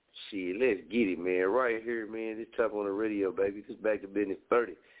 Shit, let's get it, man. Right here, man. This Tough on the Radio, baby. This Back to Business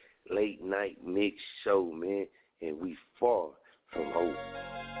 30. Late night mix show, man. And we far from home.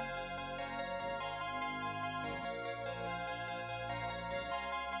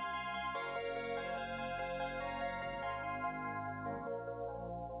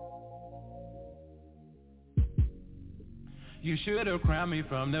 You should have crowned me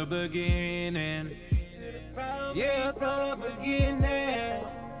from the beginning. Yeah, from the beginning.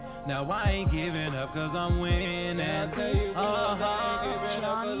 Now I ain't giving up cause I'm winning. I'm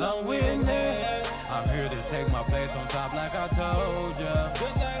winning. I'm here to take my place on top like I told ya.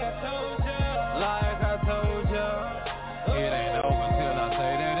 Like I told ya. It ain't over till I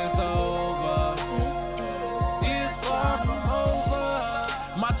say that it's over. It's far from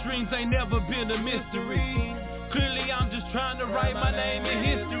over. My dreams ain't never been a mystery. Clearly I'm just trying to write my name in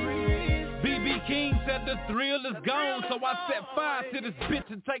history. B.B. King said the thrill is gone, so I set fire to this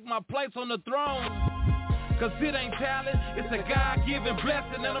bitch and take my place on the throne. Cause it ain't talent, it's a God-given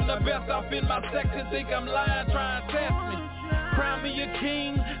blessing, and I'm the best off in my section. Think I'm lying, trying to test me. Crown me a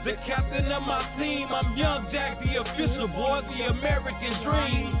king, the captain of my team. I'm Young Jack, the official boy, the American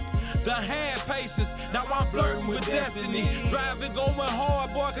dream. Done had patience, now I'm flirting with destiny. Driving, going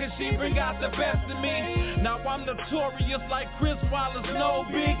hard, boy, cause she bring out the best in me. Now I'm notorious like Chris Wallace, no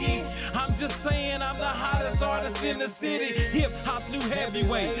biggie. I'm just saying I'm the hottest artist in the city. Hip-hop new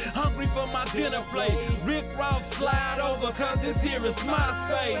heavyweight, hungry for my dinner plate. Rick Ross slide over, cause this here is my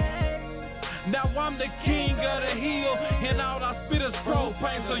space. Now I'm the king of the hill, and all I spit is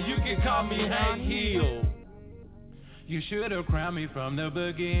propane, so you can call me Hank Hill. You should have crowned me from the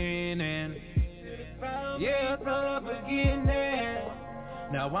beginning. Yeah, from the beginning.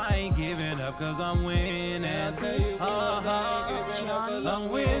 Now I ain't giving up cause I'm winning. I'm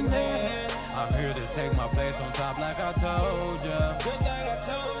winning. I'm here to take my place on top like I told ya.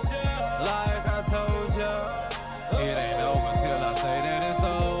 Like I told ya. It ain't over till I say that it's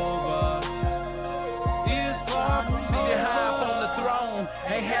over. It's far from me high up on the throne.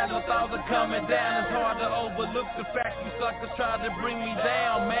 Ain't had no thoughts of coming down. It's hard to overlook the fact you suckers tried to bring me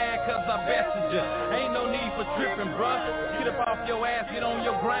down. Mad cause I bested ya. Ain't no need for tripping, bruh. Get up off your ass, get on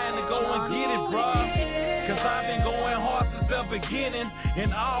your grind and go and get it, bruh. Cause I've been going hard since the beginning,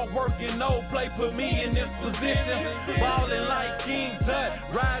 and all work and no play put me in this position. Ballin' like King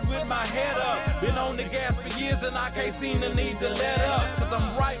Tut, ride with my head up. Been on the gas for years and I can't seem to need to let up. Cause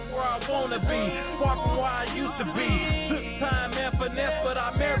I'm right where I wanna be, far from where I used to be. Took time and finesse, but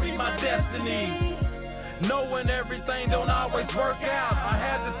I married my destiny. Knowing everything don't always work out, I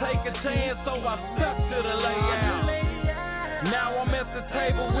had to take a chance, so I stuck to the layout. Now I'm at the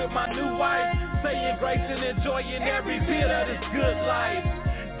table with my new wife, saying grace and enjoying every bit of this good life.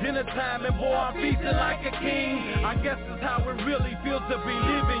 Dinner time and boy, I'm feasting like a king. I guess it's how it really feels to be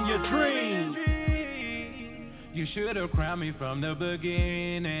living your dreams. You should have crowned me from the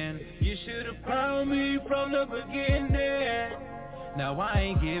beginning. You should have crowned me from the beginning. Now I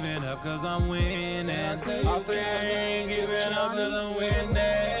ain't giving up cause I'm winning. I say I ain't giving up cause I'm winning.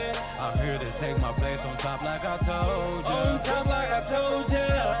 I'm here to take my place on top like I told ya. On top like I told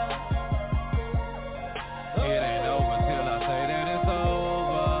ya. It ain't over till I say that it's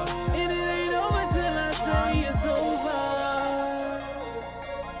over. And it ain't over till I say it's over.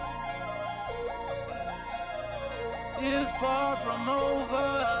 It's far from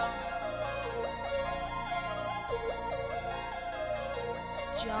over.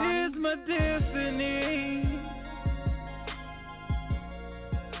 It's my destiny.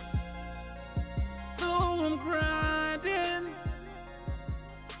 So I'm grinding,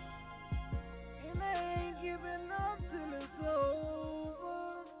 and I ain't giving up till it's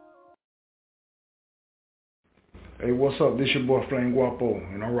over. Hey, what's up? This your boy Flame Guapo,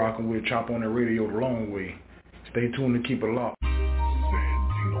 and I'm rocking with Chop on the Radio the long way. Stay tuned and keep it locked.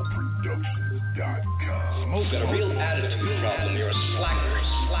 SantinoProductions.com. Smoke got a real attitude problem. You're a slacker.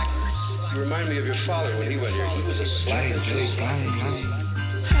 You remind me of your father when he went here. He was a slacker. I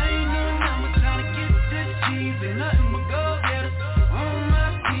ain't no number trying to get this cheese. Ain't nothing but go getters on my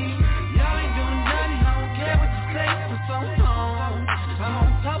team. Y'all ain't doing nothing. I don't care what you say for so long. I'm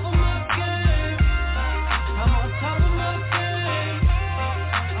on top of my game. I'm on top of my game.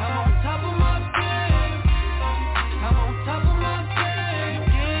 I'm on top of my game. I'm on top of my game.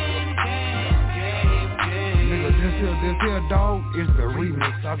 Nigga, this here dog is the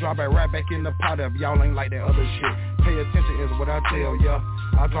remix. I drop it right back in the pot if y'all ain't like that other shit. Pay attention is what I tell ya.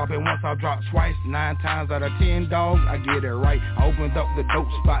 I drop it once, I drop twice. 9 times out of 10, dog, I get it right. I opened up the dope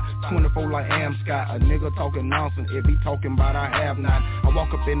spot, 24 like Am Scott. A nigga talking nonsense, if he talking about I have not. I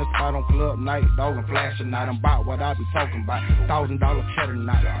walk up in the spot on club night, dog, I'm flashing night. I'm about what I be talking about, $1,000 cheddar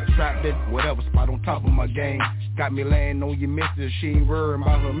night. Strapped it, whatever spot on top of my game. Got me laying on your missus, she ain't worrying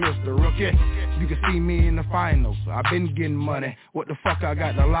about her Mr. Rookie. You can see me in the finals, I been getting money. What the fuck I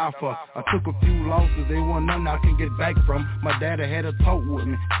got to lie for? I took a few losses, they wasn't nothing I can get back from. My daddy had a talk with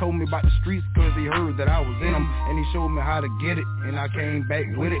me, told me about the streets cause he heard that I was in them. And he showed me how to get it, and I came back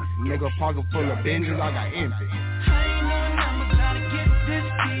with it. Nigga pocket full of binges, I got envy. I ain't no number trying to get this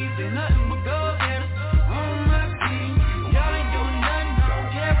cheese. Ain't nothing but go getters on my team. Y'all ain't doing nothing, I don't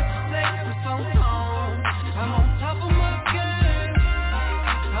care what you say for so long. I'm on top of my game.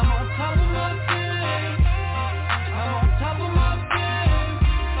 I'm on top of my game. I'm on top of my game.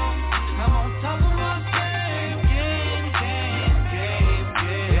 I'm on top of my game.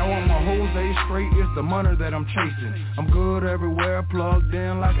 Yeah, I want my Jose straight, it's the money that I'm chasing. I'm good everywhere, plugged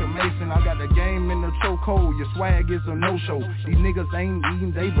in like a mason. I got the game in the chokehold, your swag is a no-show. These niggas ain't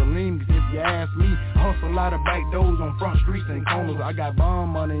eating, they believe me, if you ask me. I hustle a lot of back doors on front streets and corners. I got bomb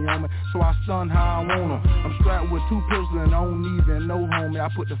money on me, so I stun how I want 'em. I'm strapped with 2 pistols and I don't even know, homie. I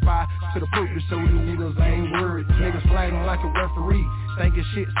put the fire to the purpose so these niggas ain't worried. Niggas flagging like a referee, thinking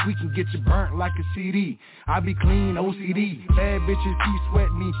shit sweet can get you burnt like a CD. I be clean, OCD, bad bitches keep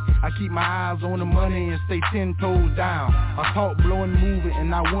sweating me. I keep my eyes on the money and stay 10 toes down. I talk, blowing, moving, and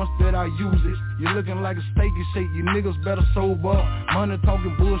not once that I use it. You looking like a steak and shake, you niggas better sober up. Money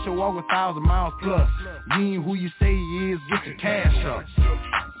talking bullshit, walk 1,000 miles plus. You ain't who you say you is, get your cash up. I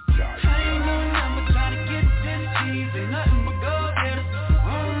ain't no number trying to get this cheese. Ain't nothing but go getters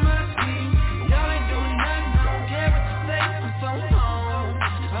on my team. Y'all ain't doing nothing, I don't care what you say for so long.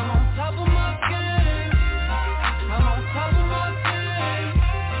 I'm on top of my game. I'm on top of my game.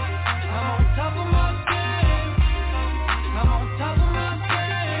 I'm on top of my game. I'm on top of my game.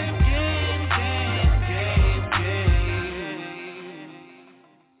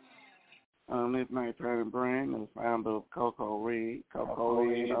 This night Patty Brand, the founder of Coco Red. Coco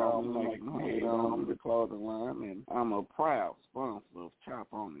Red, the clothing line, and I'm a proud sponsor of Chop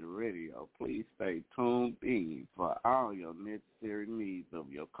on the Radio. Please stay tuned in for all your necessary needs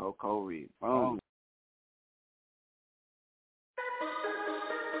of your Coco Red phone.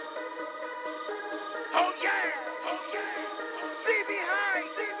 See behind,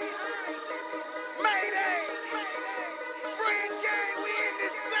 Mayday.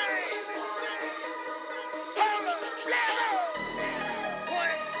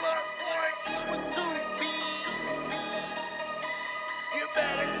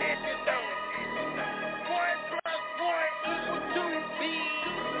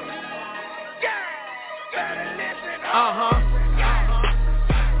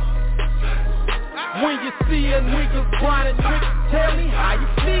 When you see a nigga grinding tricks, tell me how you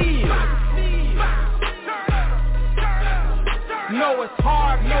feel. Know it's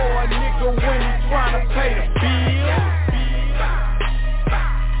hard, know a nigga when he tryna pay the bill.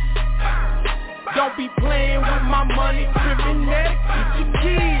 Don't be playing with my money, tripping that, get you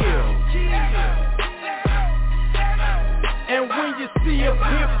killed. And when you see a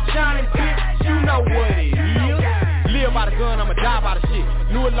pimp shining bitch, you know what it is. Live by the gun, I'ma die by the shit.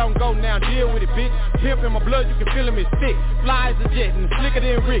 Knew it long ago, now deal with it, bitch. Pimp in my blood, you can feel him, it's thick. Fly as a jet and slicker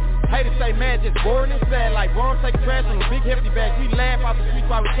than Rick. Haters say mad, just boring and sad. Like worms take trash on a big hefty bag. We laugh out the streets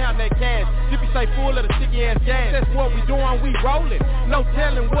while we count that cash. Zippy say full of the sticky ass gas. That's what we doing, we rolling. No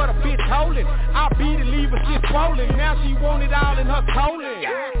telling what a bitch holding. I'll beat it, leave her shit swollen. Now she want it all in her colon.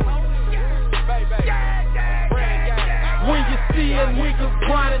 When you see a nigga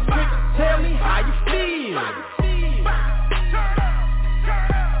grinding tricks, tell me how you feel.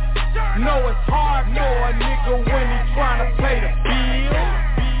 Know it's hard, know a nigga when he tryna pay the bill.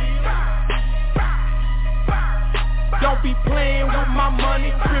 Don't be playing with my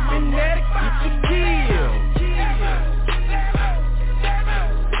money, tripping that, get you killed.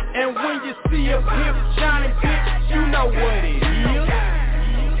 And when you see a pimp shining bitch, you know what it is.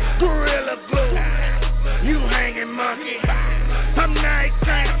 Gorilla glue, you hanging monkey. I'm not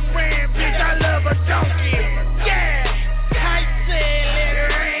kind of friend, bitch, I love a donkey. Yeah, I said let it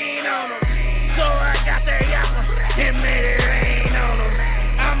rain on them. So I got that yapper and made it rain on them.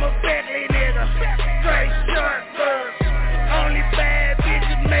 I'm a Beckley nigga, straight short buzz. Only bad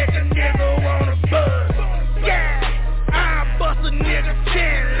bitches make a nigga wanna buzz. Yeah, I bust a nigga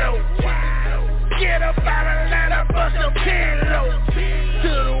 10 low. Get up out of line, I bust a 10 low. To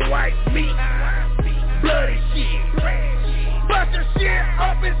the white meat, bloody shit. Bust the shit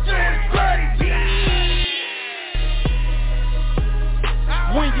up into his bloody shit.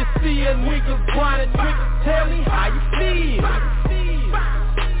 When you see a nigga grinding tricks, tell me how you feel.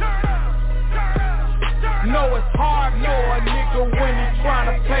 Know it's hard, know a nigga when he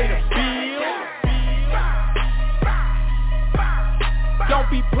tryna pay the bill. Don't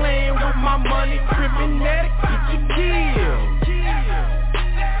be playing with my money, tripping that, get you killed.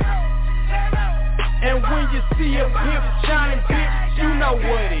 And when you see a pimp shining bitch, you know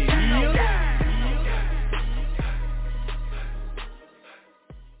what it is.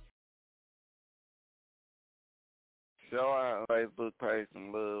 Show our Facebook page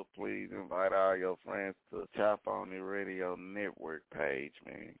some love, please. Invite all your friends to Chop On the Radio Network page,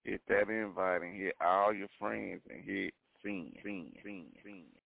 man. Get that invite and hit all your friends and hit sing.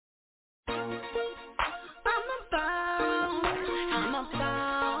 I'm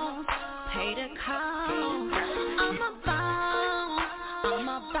about, pay the call. I'm about.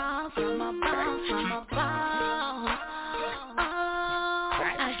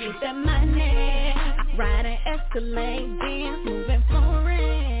 I get that money, ride an Escalade, dance, moving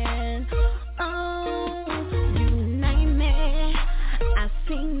foreign. Oh, you name it, I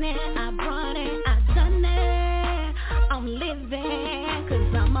seen it, I brought it, I done it. I'm living,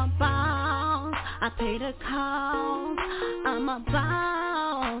 'cause I'm a boss. I pay the cost, I'm a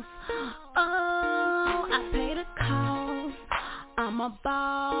boss. Oh, I pay the cost, I'm a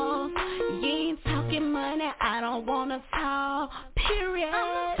boss. You ain't talking money, I don't wanna talk, period.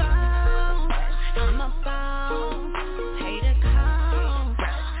 I'm a boss, pay the cost.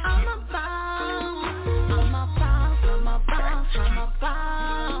 I'm a boss, I'm a boss, I'm a boss, I'm a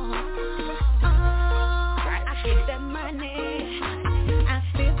boss. Oh, I get that money, I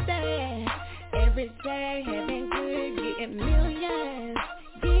feel that every day, having good, getting millions.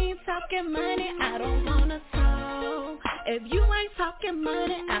 You ain't talking money, I don't wanna talk. If you ain't talking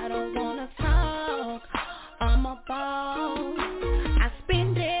money, I don't wanna talk. I'm a boss, I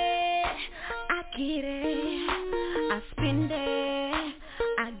spend it, I get it. I spend it,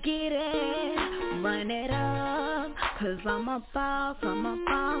 I get it. Run it up, 'cause I'm a boss, I'm a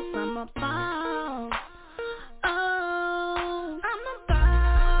boss, I'm a boss. Oh, I'm a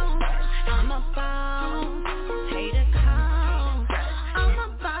boss, I'm a boss. Pay the cost. I'm a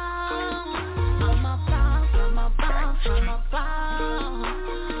boss, I'm a boss, I'm a boss, I'm a boss.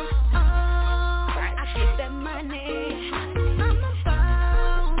 Oh, I get that money. I'm a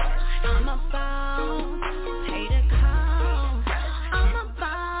boss, I'm a boss. Pay the cost. I'm a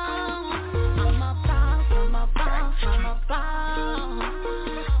boss, I'm a boss, I'm a boss, I'm a boss.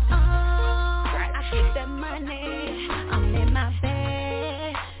 Oh, I get that money. I'm in my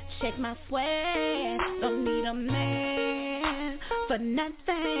bed, shake my sweat. Don't need a man for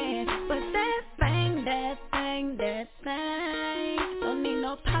nothing but that thing, that thing, that thing. Don't need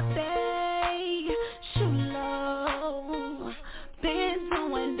no puppy, shoot low.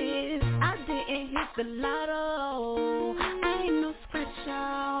 the lotto. I ain't no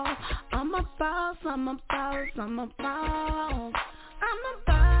special. I'm a boss, I'm a boss, I'm a boss. I'm a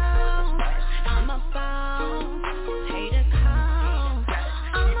boss, I'm a boss. Pay the call.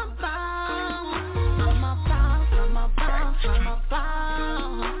 I'm a boss, I'm a boss, I'm a boss, I'm a boss.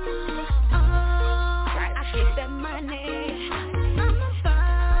 Oh, I get that money. I'm a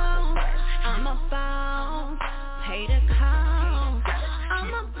boss, I'm a boss. Pay the call.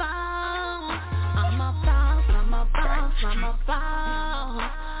 I'm a boss, I'm a boss, I'm a boss, I'm a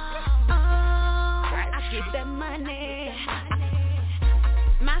boss. Oh, I get that money.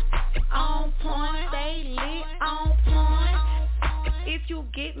 My on point, they lit on point. If you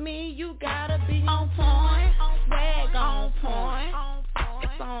get me, you gotta be on point. Swag on point,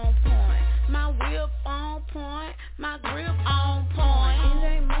 it's on point. My whip on point, my grip on point. It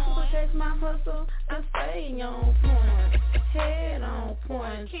ain't muscle, but that's my hustle. I stay on point, head on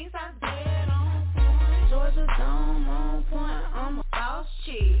point. Kingside bed on point, Georgia Dome on point. I'm a boss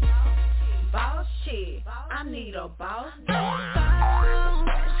chick, boss chick. I need a boss.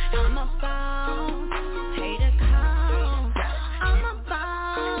 I'm a boss, pay the call. I'm a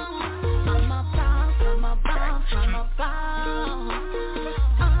boss, I'm a boss, I'm a boss, I'm a boss.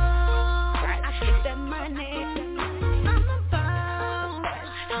 Oh, I get that money. I'm a boss,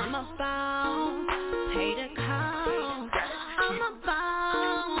 I'm a boss, pay the call. I'm a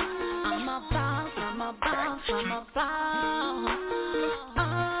boss, I'm a boss, I'm a boss, I'm a boss. Oh,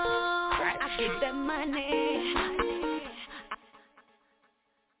 I get that money.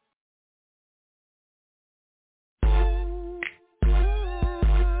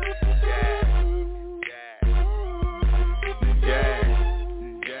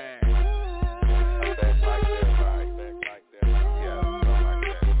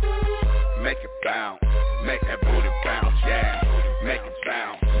 Make it bounce, make that booty bounce, yeah. Make it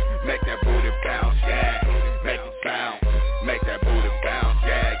bounce, make that booty bounce, yeah. Make it bounce, make that booty bounce,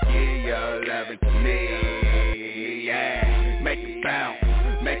 yeah. Give your loving to me, yeah. Make it bounce,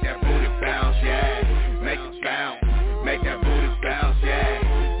 make that booty bounce, yeah. Make it bounce, make that booty bounce,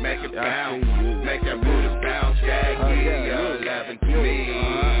 yeah. Make it bounce, make that booty bounce, yeah. Give your loving to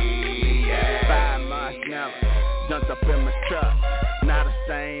me, yeah. 5 marshmallows, jumped up in my truck, not a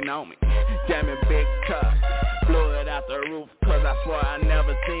stain on me. Damn it, big cup, blew it out the roof, cause I swear I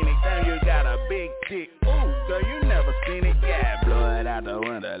never seen it. Damn, you got a big dick, ooh, girl, you never seen it, yeah. Blow it out the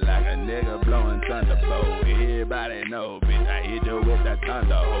window like a nigga blowing thunderbolt. Everybody know, bitch, I hit you with that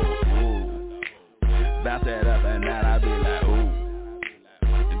thunderbolt, ooh. Bounce that up and down, I be like, ooh.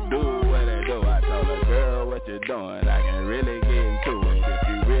 Do what I do, I told her, girl, what you doing? I can really get into it. If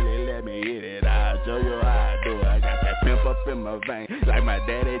you really let me hit it, I'll show you how I do it. I got that pimp up in my vein, like my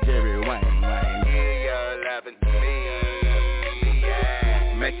daddy Jerry Wayne. Give your loving to me,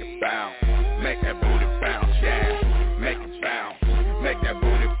 yeah. Make it bounce, make that booty bounce, yeah. Make it bounce, make that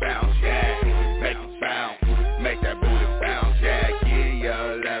booty bounce, yeah. Make it bounce, make that booty bounce, yeah. Give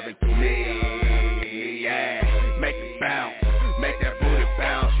your loving to me, yeah. Make it bounce, make that booty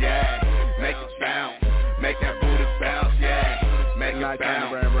bounce, yeah. Make it bounce, make that booty bounce, yeah. Make it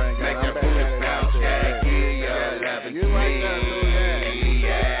bounce, make that booty bounce, yeah. Give your loving to me,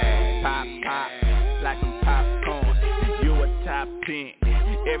 yeah. Pop, pop, like some popcorn. You a top 10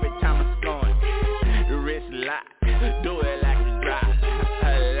 every time I'm scoring. Wrist lock, do it like you drop a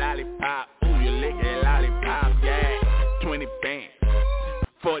lollipop. Ooh, you lick a lollipop, yeah. 20 bands,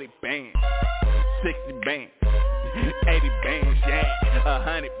 40 bands, 60 bands, 80 bands, yeah.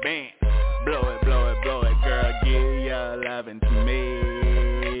 100 bands. Blow it, blow it, blow it, girl. Give your loving to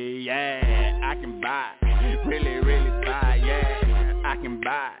me, yeah. I can buy, really, really buy, yeah. I can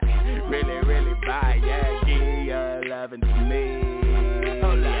buy, really, really buy, yeah. Give your loving to me, yeah.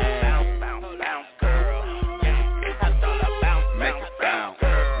 Bounce, bounce, bounce, girl. That's all I bounce, make it bounce,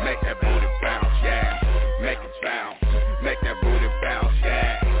 make that booty bounce, yeah. Make it bounce, make that booty bounce,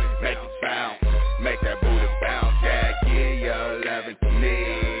 yeah. Make it bounce, make that booty bounce, yeah. Give your loving to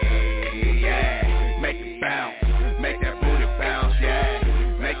me, yeah.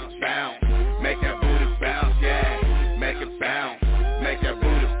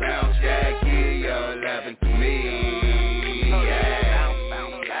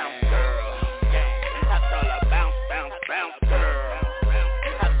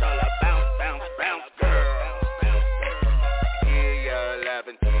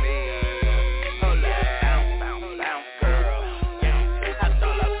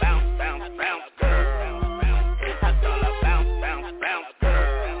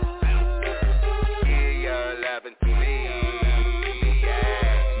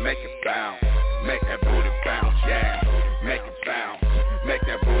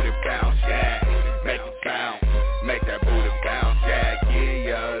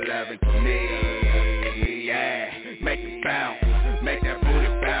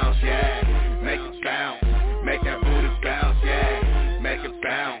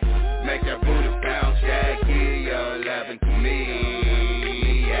 make that booty bounce, yeah, give your loving to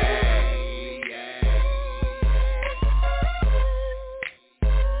me, yeah.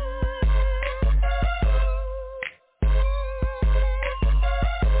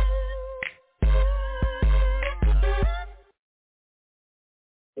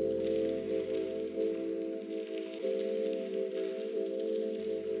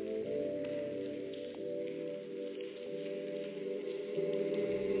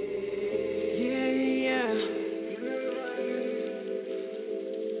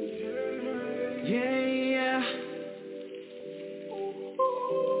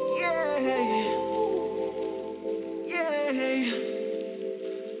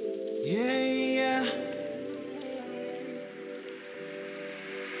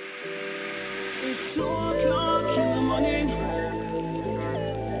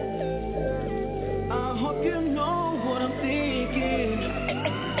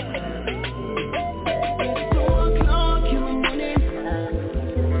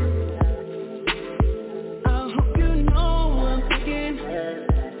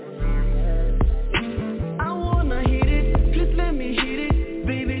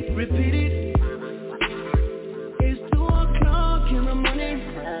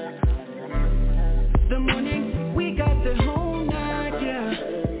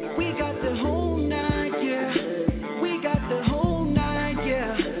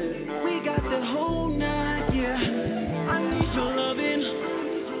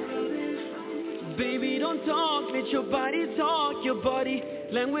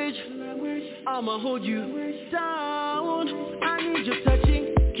 I'ma hold you down. I need your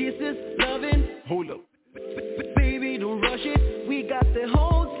touching, kisses, loving. Hold up. Baby, don't rush it. We got the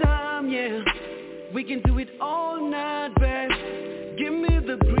whole time, yeah. We can do it all night, babe. Give me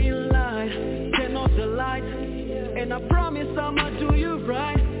the green light. Turn off the light. And I promise I'ma do you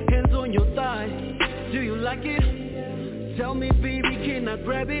right. Hands on your thigh. Do you like it? Tell me, baby, can I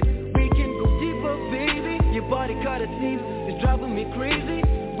grab it? We can go deeper, baby. Your body got a scene. It's driving me crazy.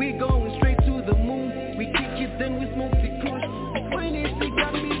 We going straight to the moon. We kick it, then we smoke the kush. It's when it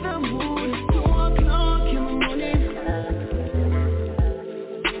got me the mood. It's 2 o'clock in the morning.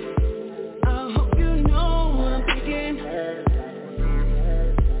 I hope you know what I'm thinking.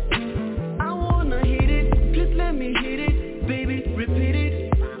 I wanna hit it, please let me hit it. Baby, repeat it.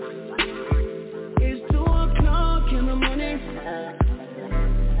 It's 2 o'clock in the morning.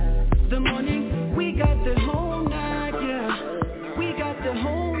 The morning, we got the whole night, yeah. We got the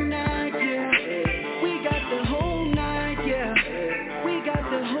whole night, yeah. We got the whole night, yeah. We got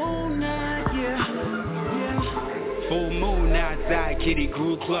the whole night, yeah. Full moon outside, kitty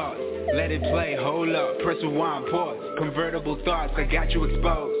grew claws. Let it play, hold up, press rewind, pause. Convertible thoughts, I got you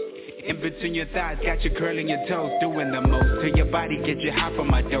exposed. In between your thighs, got you curling your toes. Doing the most, till your body get you high from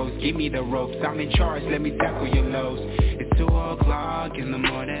my dose. Give me the ropes, I'm in charge, let me tackle your lows. It's 2 o'clock in the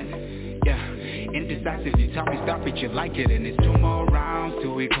morning, yeah. Indecisive, you tell me stop it, you like it. And it's 2 more rounds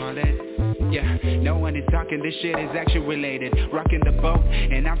till we call it, yeah. No one is talking, this shit is action related. Rocking the boat,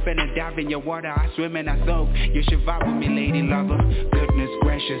 and I'm finna dive in your water. I swim and I soak, you should vibe with me, lady lover. Goodness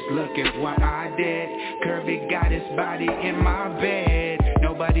gracious, look at what I did. Curvy got his body in my bed.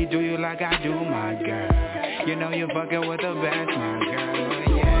 Nobody do you like I do, my girl. You know you're fucking with the best, my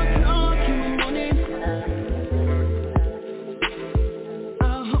girl, yeah.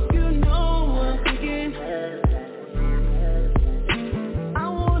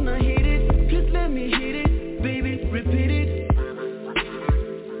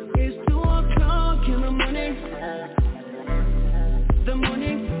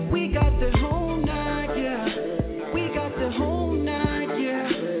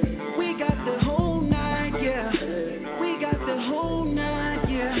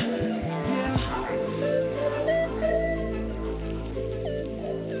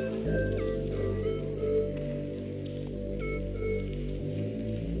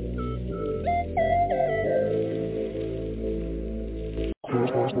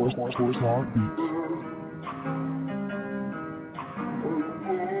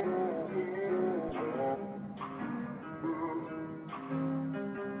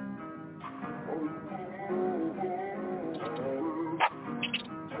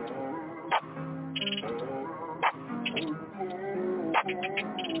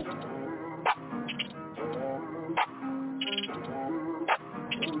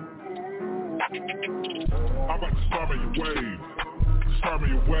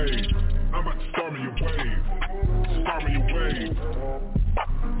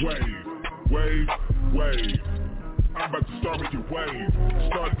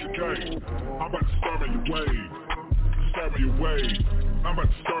 I'm about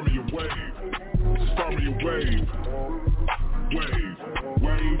to start me your wave. wave. Start me a wave. Wave,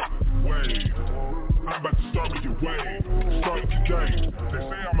 wave, wave. I'm about to start me a wave. Start today. They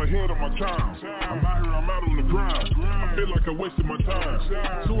say I'm ahead of my time. I'm out on the grind. I feel like I wasted my time.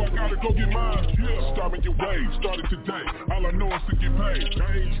 So I gotta go get mine. Yeah, start me a wave. Started today. All I know is to get paid. I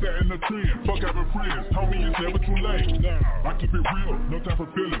ain't setting the trend. Fuck having friends. Homie, it's never too late. I keep it real. No time for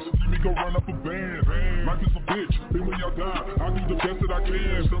feelings. Let me go run up a band. Life is a bitch. Then when y'all die, I do the best that I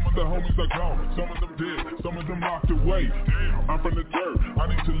can. Some of the homies are gone. Some of them dead. Some of them locked away. I'm from the dirt. I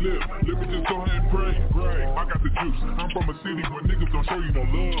need to live. Let me just go ahead and pray. I got the juice. I'm from a city where niggas don't show you no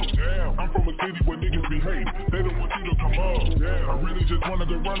love. I'm from a city where niggas be hating. They don't want you to come up. I really just wanna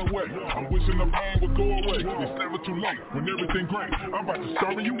go run away. I'm wishing the pain would go away. It's never too late when everything great. I'm about to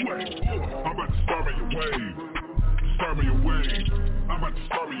start me a wave. I'm about to start me a wave. Start me a wave. I'm about to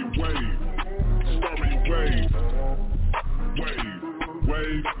start me a wave. Start me a wave. Wave,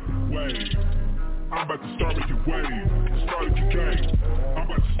 wave, wave. I'm about to start me a wave. Started today. I'm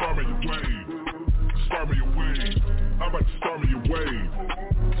about to start me a wave. Start me a wave. I'm about to start me a wave.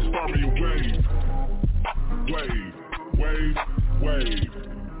 Start me a wave. Wave, wave, wave.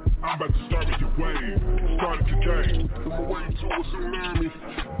 I'm about to start me a wave. Started today. From a wave to a tsunami.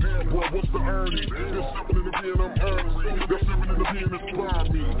 Damn, bro, what's the earning? There's 7 in the pen, I'm hungry. There's 7 in the pen, it's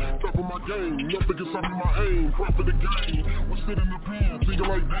trying me. Top of my game, nothing can stop me my aim. Profit the game. We sit in the pen, thinking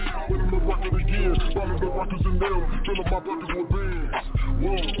like damn. When I'm rocking again, follow the rockers in them. Fill up my pockets with bands.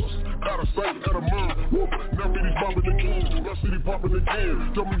 Was, out of sight, out of mind. Whoop, now city's popping again. My city popping again.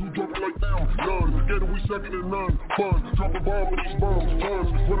 Tell me who dropping like them. None. Gator, we second and none. Fun. Drop a bomb with these bombs. Tons.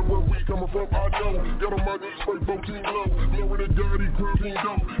 Where we coming from, I know. Get on my knees, straight 14 low. Glory to God, he cruising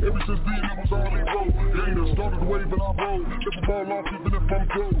dope. Ever since then, it was all he wrote. Haters started the wave and I rolled. If a ball off, even if I'm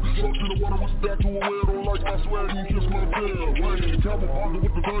cold. Struck to the water, was back to a well. Don't like my swag, you kiss my tail. Lane, travel under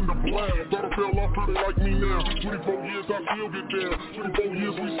with the thunder blast. Thought I fell off, but they like me now. 24 years, I still get there. 24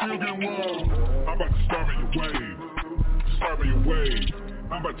 years, we still get wild. I'm about to start me a wave. Start me a wave.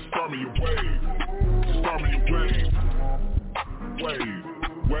 I'm about to start me a wave. Start me a wave. Wave.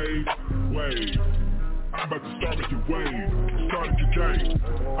 Wave, wave. I'm about to start me a wave. Started today.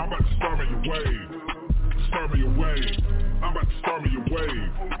 I'm about to start me a wave. Start me a wave. I'm about to start me a wave.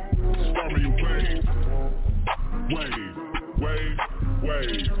 Start me a wave. Wave, wave,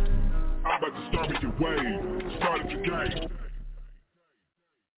 wave. I'm about to start me a wave. Started today.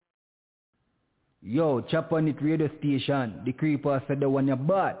 Yo, Chop on it radio station. The creeper said the one you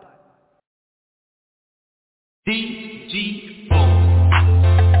bought. DGO.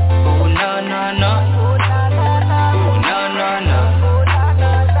 Oh na na na, oh na na na.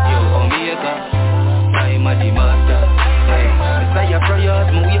 Yo Omega, time of the master. Hey, Messiah prayers,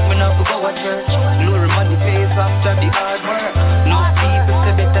 me wake me up to go to church. Glory manifest after the hard work. No people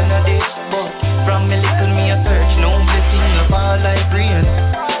say better than this, but from me little me a search. No blessing a fall like rain,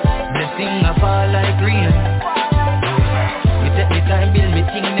 blessing a fall like rain. Me take me time, build me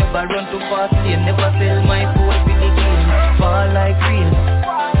thing, never run too fast, never sell my soul for the game. Fall like rain,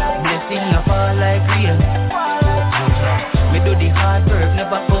 blessing a fall like rain. Me do the hard work,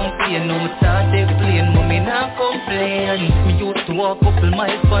 never complain. No, me start explain, but me not complain. Me used to walk couple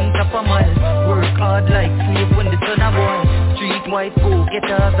miles, fun top a mile. Work hard like slave when the sun a burn. Street white go get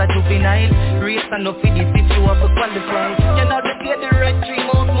as a juvenile. Race enough for this if you have to qualify. You know the get the red tree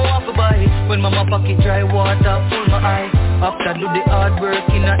mouth more have to buy. When mama pocket dry water full my eye. After do the hard work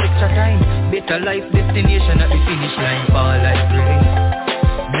in a extra time. Better life destination at the finish line. Fall like rain,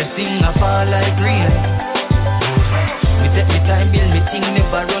 blessing a fall like rain. Me take me time, build me thing,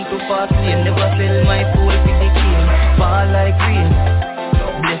 never run too fast, never sell my soul for the game. Fall like rain,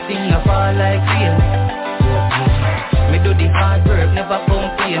 blessing a fall like rain. Me do the hard work, never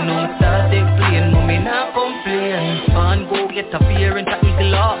complain. No start explain, no me not complain. Man go get a parent a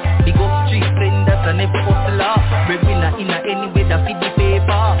eagle up. Big up street friend that's a never hustler. Breadwinner in a any way that feed the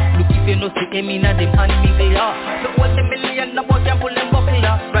paper. Look if you know see him in a them hand me they are. So what the million about them pull them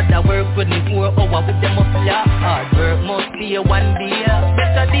buckler. Rather work 24 hours with them muscular. Hard work must be a one day.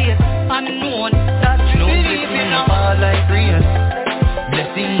 Better days unknown. That no blessing a fall like rain,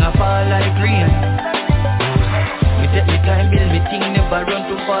 blessing a fall like rain. Me take me time, build me thing, never run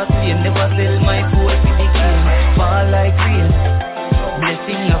too fast, never sell my soul for the game. Fall like rain,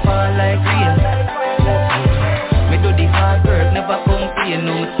 blessing a fall like rain. Me do the hard work, never complain.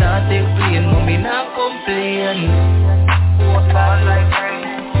 No start explain, no me not complain. Fall like rain,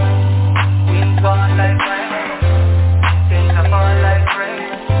 wind fall like rain, things a fall like rain,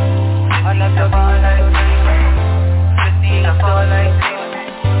 another fall like rain, blessing a fall like rain,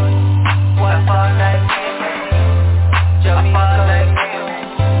 one fall like rain. Just fall like rain,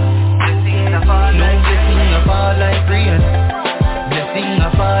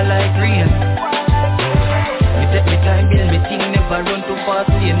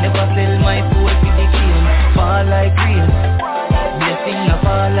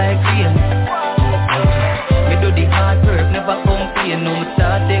 fame. Me do the hard work, never complain. No, me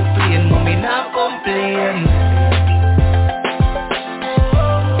start explain, but me not complain.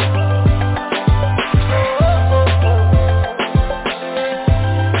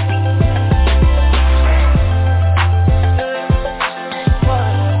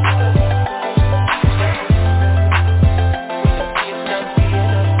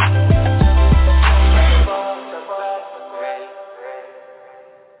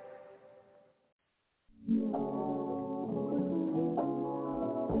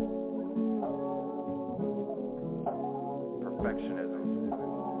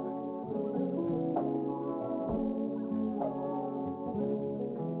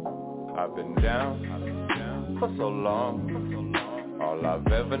 I've been down for so long. All I've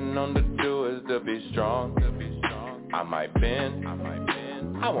ever known to do is to be strong. I might bend,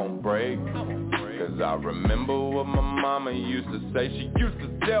 I won't break. Cause I remember what my mama used to say. She used to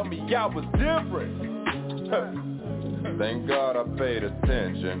tell me I was different. Thank God I paid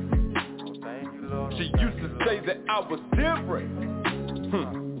attention. She used to say that I was different.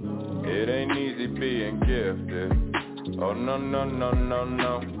 It ain't easy being gifted. Oh no, no, no, no,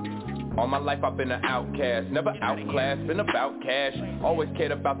 no. All my life I've been an outcast, never outclassed, been about cash. Always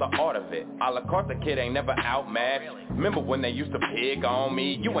cared about the art of it. A la carte, the kid ain't never outmatched. Remember when they used to pig on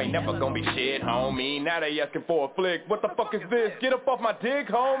me? You ain't never gonna be shit, homie. Now they asking for a flick. What the fuck is this? Get up off my dick,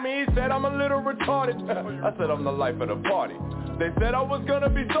 homie. Said I'm a little retarded. I said I'm the life of the party. They said I was gonna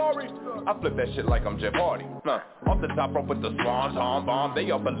be sorry. I flipped that shit like I'm Jeff Hardy. Off the top rope with the swan bomb. They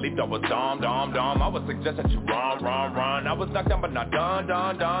all believed I was dumb. I was suggesting you run. I was knocked down but not done,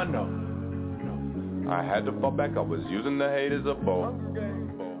 no. I had to fall back, I was using the hate as a bow.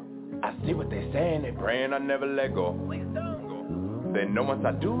 I see what they saying, they praying I never let go. They know once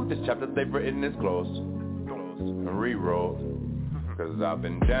I do, this chapter they've written is closed. Rewrote. Cause I've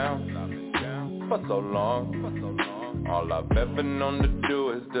been down for so long. All I've ever known to do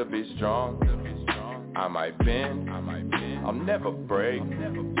is to be strong. I might bend, I'll never break.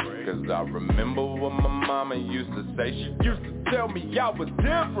 Cause I remember what my mama used to say. She used to tell me I was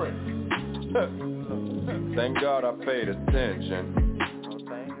different. Thank God I paid attention.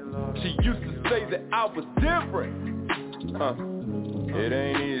 She used to say that I was different. It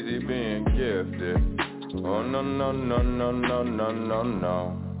ain't easy being gifted. Oh no, no, no, no, no, no, no,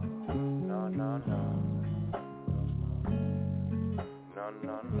 no. No, no, no. No, no,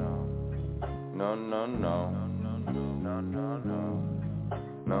 no. No, no, no.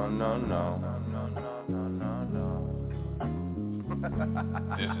 No, no, no. No, no, no.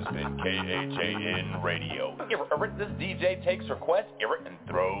 This has been KHAN Radio. This DJ takes requests and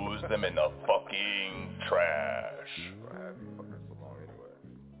throws them in the fucking trash.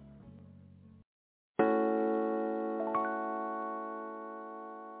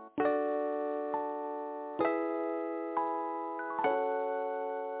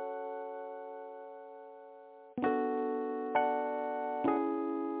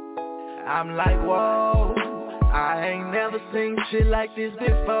 I'm like, whoa, I ain't never seen shit like this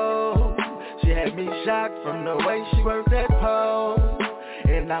before. She had me shocked from the way she worked that pole.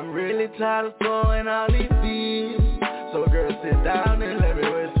 And I'm really tired of throwing all these beats. So girl, sit down and let me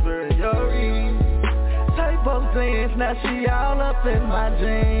whisper in your ear. Typo things, now she all up in my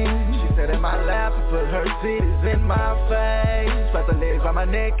jeans. She sat in my lap and put her titties in my face. Put the legs on my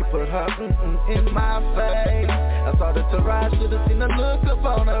neck and put her in my face. I saw the Taraj, should've seen the look up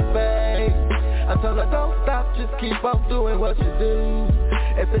on her face. I told her don't stop, just keep on doing what you do.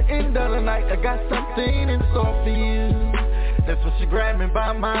 At the end of the night, I got something in store for you. That's when she grabbed me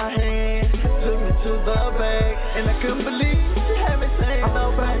by my hand, took me to the back, and I couldn't believe she had me saying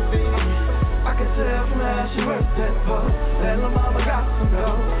no baby. I can tell from how she worked that pole. That little mama got some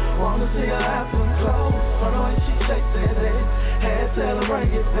dough. Wanna see her have some clothes. From the way she shake that ass, had to tell her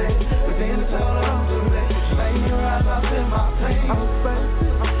bring it back. But then I told her don't do that. She made me rise up in my pain. I was thirsty.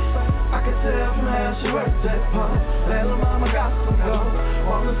 I can tell from how she worked that pole. That little mama got some dough.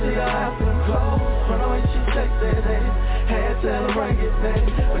 Wanna see her have some clothes. From the way she shake that ass, had to tell her bring it back.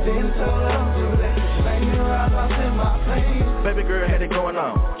 But then I told her don't do that. She made me rise up in my pain. Baby girl had it going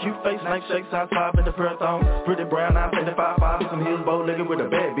on. Cute face, nice shake, size 5 in the pearl thong. Pretty brown eyes, 5'5", some heels, bow legged with a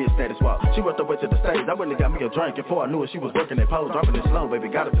bad bitch status walk. She worked her way to the stage. I really got me a drink. Before I knew it, she was working that pole, dropping it slow. Baby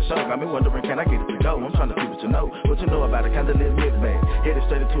got it to show. Got me wondering, can I get it to go? I'm trying to see what you know. What you know about it? Kinda little mix bag. Headed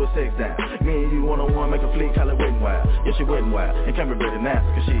straight into a sex down. Me and you one-on-one, make a fleet, call it wet and wild. Yeah, she wet and wild, and can't be ready now.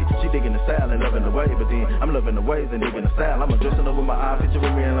 Cause she digging the style and loving the way. But then I'm loving the ways and digging the style. I'm dressing up with my eye, picture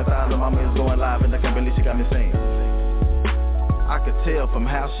with me in the style. And mama is going live and I can't believe she got me singing. I could tell from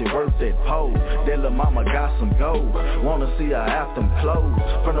how she worked that pole. That little mama got some gold. Wanna see her after them clothes.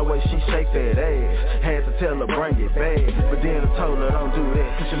 From the way she shake that ass. Had to tell her bring it back. But then I told her don't do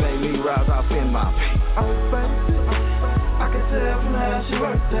that. Cause she made me rise off in my pants. Oh baby, I can tell from how she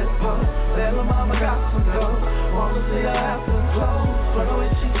worked that pole. That little mama got some gold. Wanna see her after them clothes. From the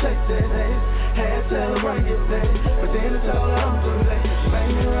way she shake that ass. Had to tell her bring it back. But then I told her don't do that. She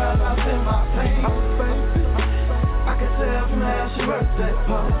made me rise off in my pants. Oh baby, I can tell from how she worked that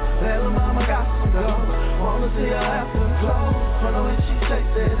pole. That little mama got some gold. Wanna see her after them clothes. From the way she shake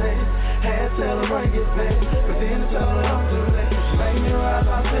that ass. Had to tell her bring it back. But then I told her don't do that. She made me rise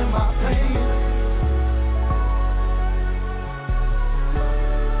off in my pants.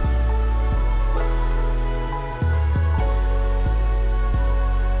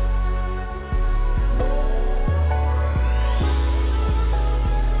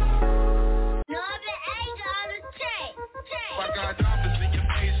 I got diamonds in your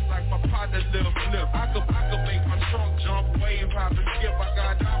face like my partner little flip. I could make my trunk jump, wave, hop and skip. I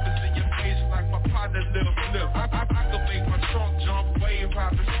got diamonds in your face like my partner little flip. I could make my trunk jump, wave,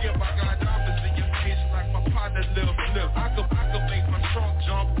 hop and skip. I got diamonds in your face like my partner little flip. I could make my trunk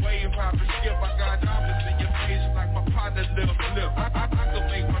jump, wave, hop and skip. I got diamonds in your face like my partner little flip. I could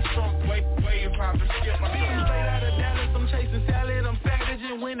make my trunk wave, hop and skip. I'm straight out of Dallas, I'm chasing salad, I'm savage,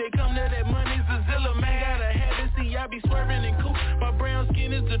 and when they come to that money's a zilla, man. Gotta have it, see I be swerving and cool. My brown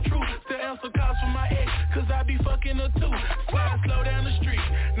skin is the truth. Still answer calls from my ex, cause I be fucking her too. Slide slow down the street,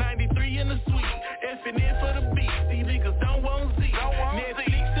 93 in the suite. Effing in for the beat. These niggas don't want Z.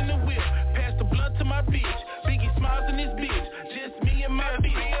 Netflix in the whip, pass the blunt to my bitch. Biggie smiles in this bitch, just me and my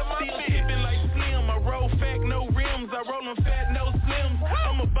bitch. Still tipping like Slim. I roll fat, no rims. I rollin' fat, no slims.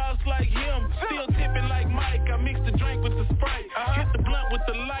 I'm a boss like him. Still tipping like Mike. I mix the drink with the Sprite. Hit the blunt with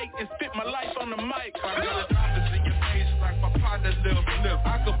the light and spit my life on the mic. My partner little flip.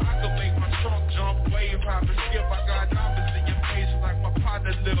 I could make my trunk jump, wave, hop and skip. I got diamonds in your face like my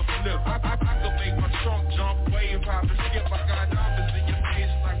partner little flip. I could make my trunk jump, wave, hop and skip. I got diamonds in your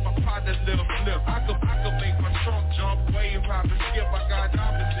face like my partner little flip. I could make my trunk jump, wave, hop and skip. I got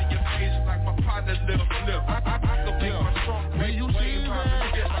diamonds in your face like my partner little flip. I could make my trunk wave, hop and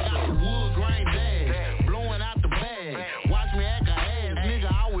skip. I got a wood grain bag, blowing out the bag. Watch me act a ass, nigga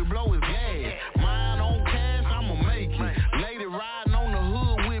always blow his gas. Mine on cash, I'ma make it. Lady riding on the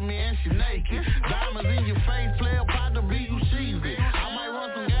hood with me and she naked. Diamonds in your face, player about to be you cheesy. I might run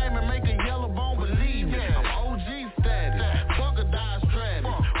some game and make a yellow bone believe me. I'm OG status, fuck a die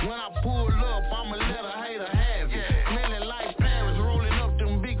stratus. When I pull up, I'ma let a hater have it. Smelling like Paris, rolling up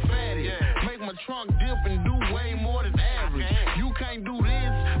them big fatties. Make my trunk dip and do way more than average. You can't do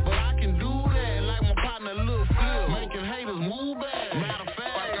this, but I can do that. Like my partner Lil Flip, making haters move back. Matter of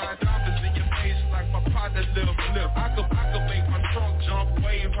fact, I got diamonds in your face like my partner Lil Flip. I could make my trunk jump,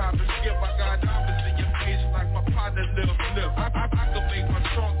 wave, hop and skip. I got diamonds in your face like my partner Lil Flip. I could make my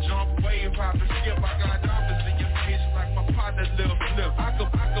trunk jump, wave, hop and skip. I got diamonds in your face like my partner Lil Flip. I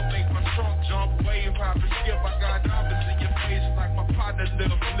could make my trunk jump, wave, hop and skip. I got diamonds in your face like my partner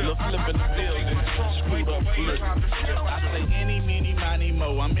Lil Flip. Lil Flip in the building, screwed up flip. I say any, meeny, miny,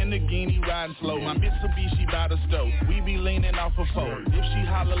 mo. I'm in the guinea riding slow. My Mitsubishi by the stove. We be leaning off a phone. If she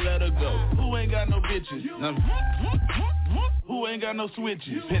holler, let her go. Who ain't got no bitches? Who ain't got no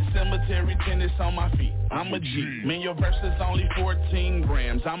switches? Pet cemetery, tennis on my feet. I'm a G. Man, your verse is only 14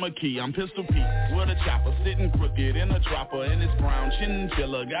 grams. I'm a key. I'm Pistol Pete with a chopper, sitting crooked in a dropper, and it's brown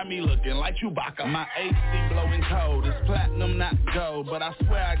chinchilla. Got me looking like Chewbacca. My AC blowing cold. It's platinum, not gold, but I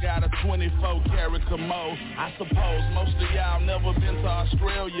swear I got a 24 karat commode. I suppose most of y'all never been to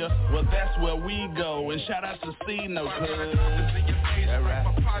Australia. Well, that's where we go. And shout out to C-No, cuz. That right.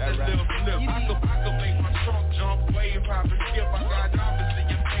 I could make my trunk jump, wave, hop and skip. I got diamonds in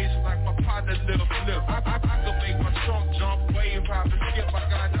your face like my partner Lil Flip. I could make my trunk jump, wave, hop and skip. I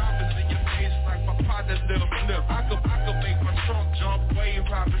got diamonds in your face like my partner Lil Flip. I could make my trunk jump, wave,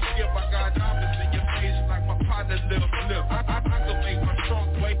 hop and skip. I got diamonds in your face like my partner Lil Flip. I could make my trunk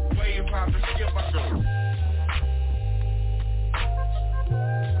wave, hop and skip.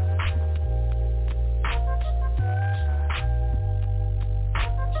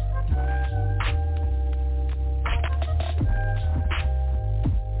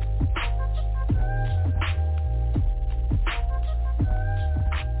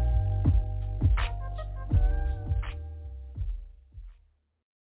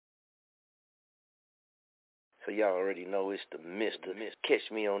 So y'all already know it's the Mr.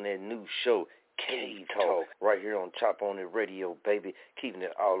 Catch me on that new show, K-Talk, right here on Chop On It Radio, baby. Keeping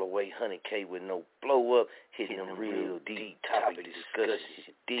it all the way 100K with no blow up, hitting them real deep topic discussions,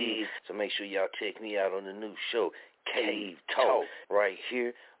 you dig? So make sure y'all check me out on the new show, Cave Talk, right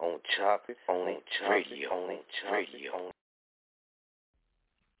here on Chopping on Radio.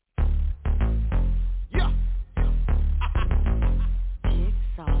 Yeah.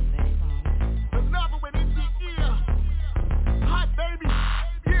 Another one in the ear. Hot baby.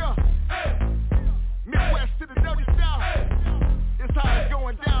 Yeah. Midwest to the dirty south. It's how it's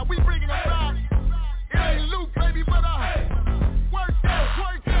going down. We bringing it back. It ain't Luke, baby, but work that.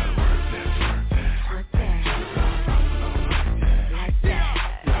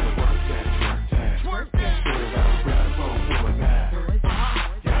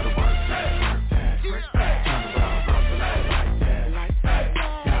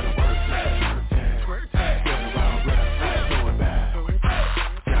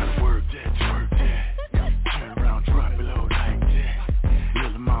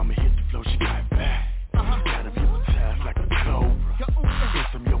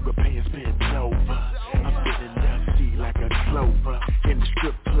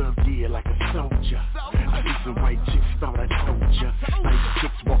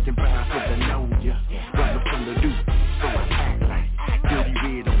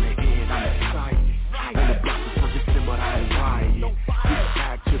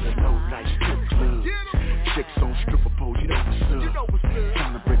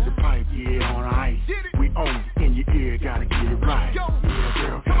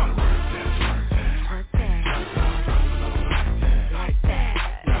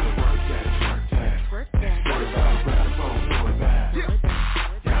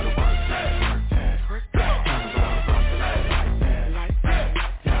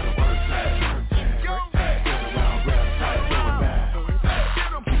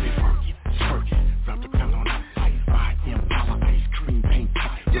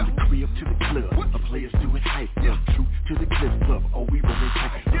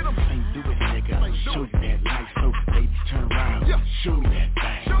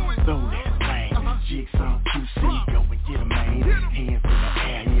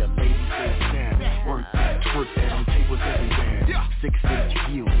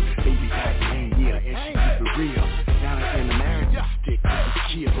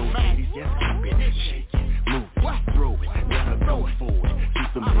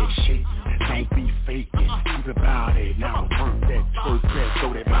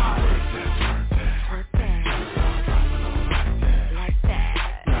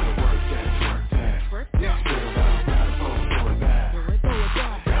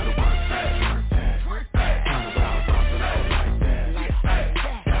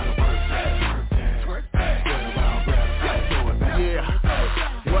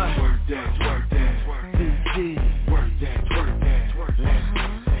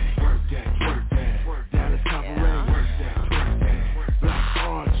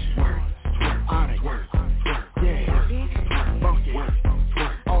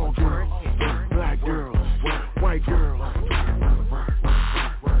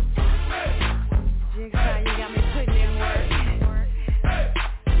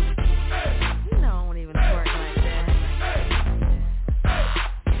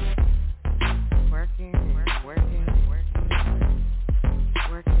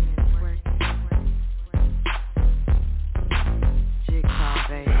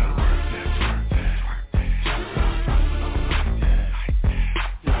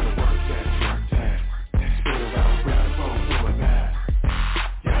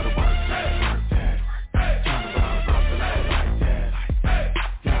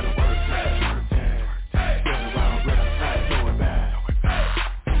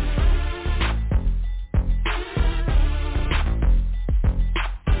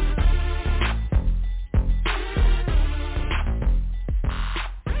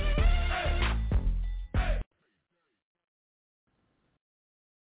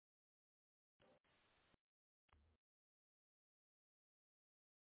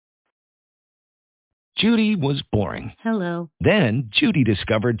 Judy was boring. Hello. Then Judy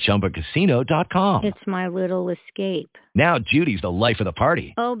discovered ChumbaCasino.com. It's my little escape. Now Judy's the life of the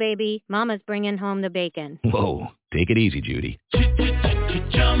party. Oh, baby, mama's bringing home the bacon. Whoa, take it easy, Judy.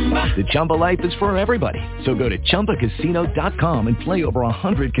 The Chumba life is for everybody. So go to ChumbaCasino.com and play over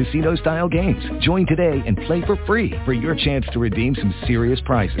 100 casino-style games. Join today and play for free for your chance to redeem some serious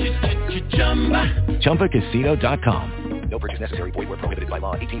prizes. ChumbaCasino.com. No purchase necessary. Void where prohibited by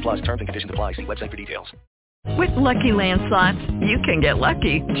law. 18 plus terms and conditions apply. See website for details. With Lucky Land Slots, you can get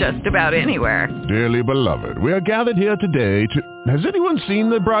lucky just about anywhere. Dearly beloved, we are gathered here today to... Has anyone seen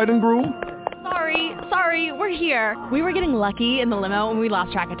the bride and groom? Sorry, we're here. We were getting lucky in the limo and we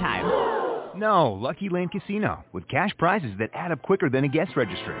lost track of time. No, Lucky Land Casino, with cash prizes that add up quicker than a guest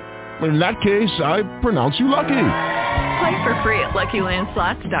registry. In that case, I pronounce you lucky. Play for free at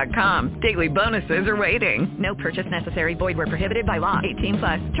LuckyLandSlots.com. Daily bonuses are waiting. No purchase necessary. Void where prohibited by law.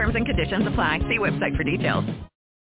 18+. Terms and conditions apply. See website for details.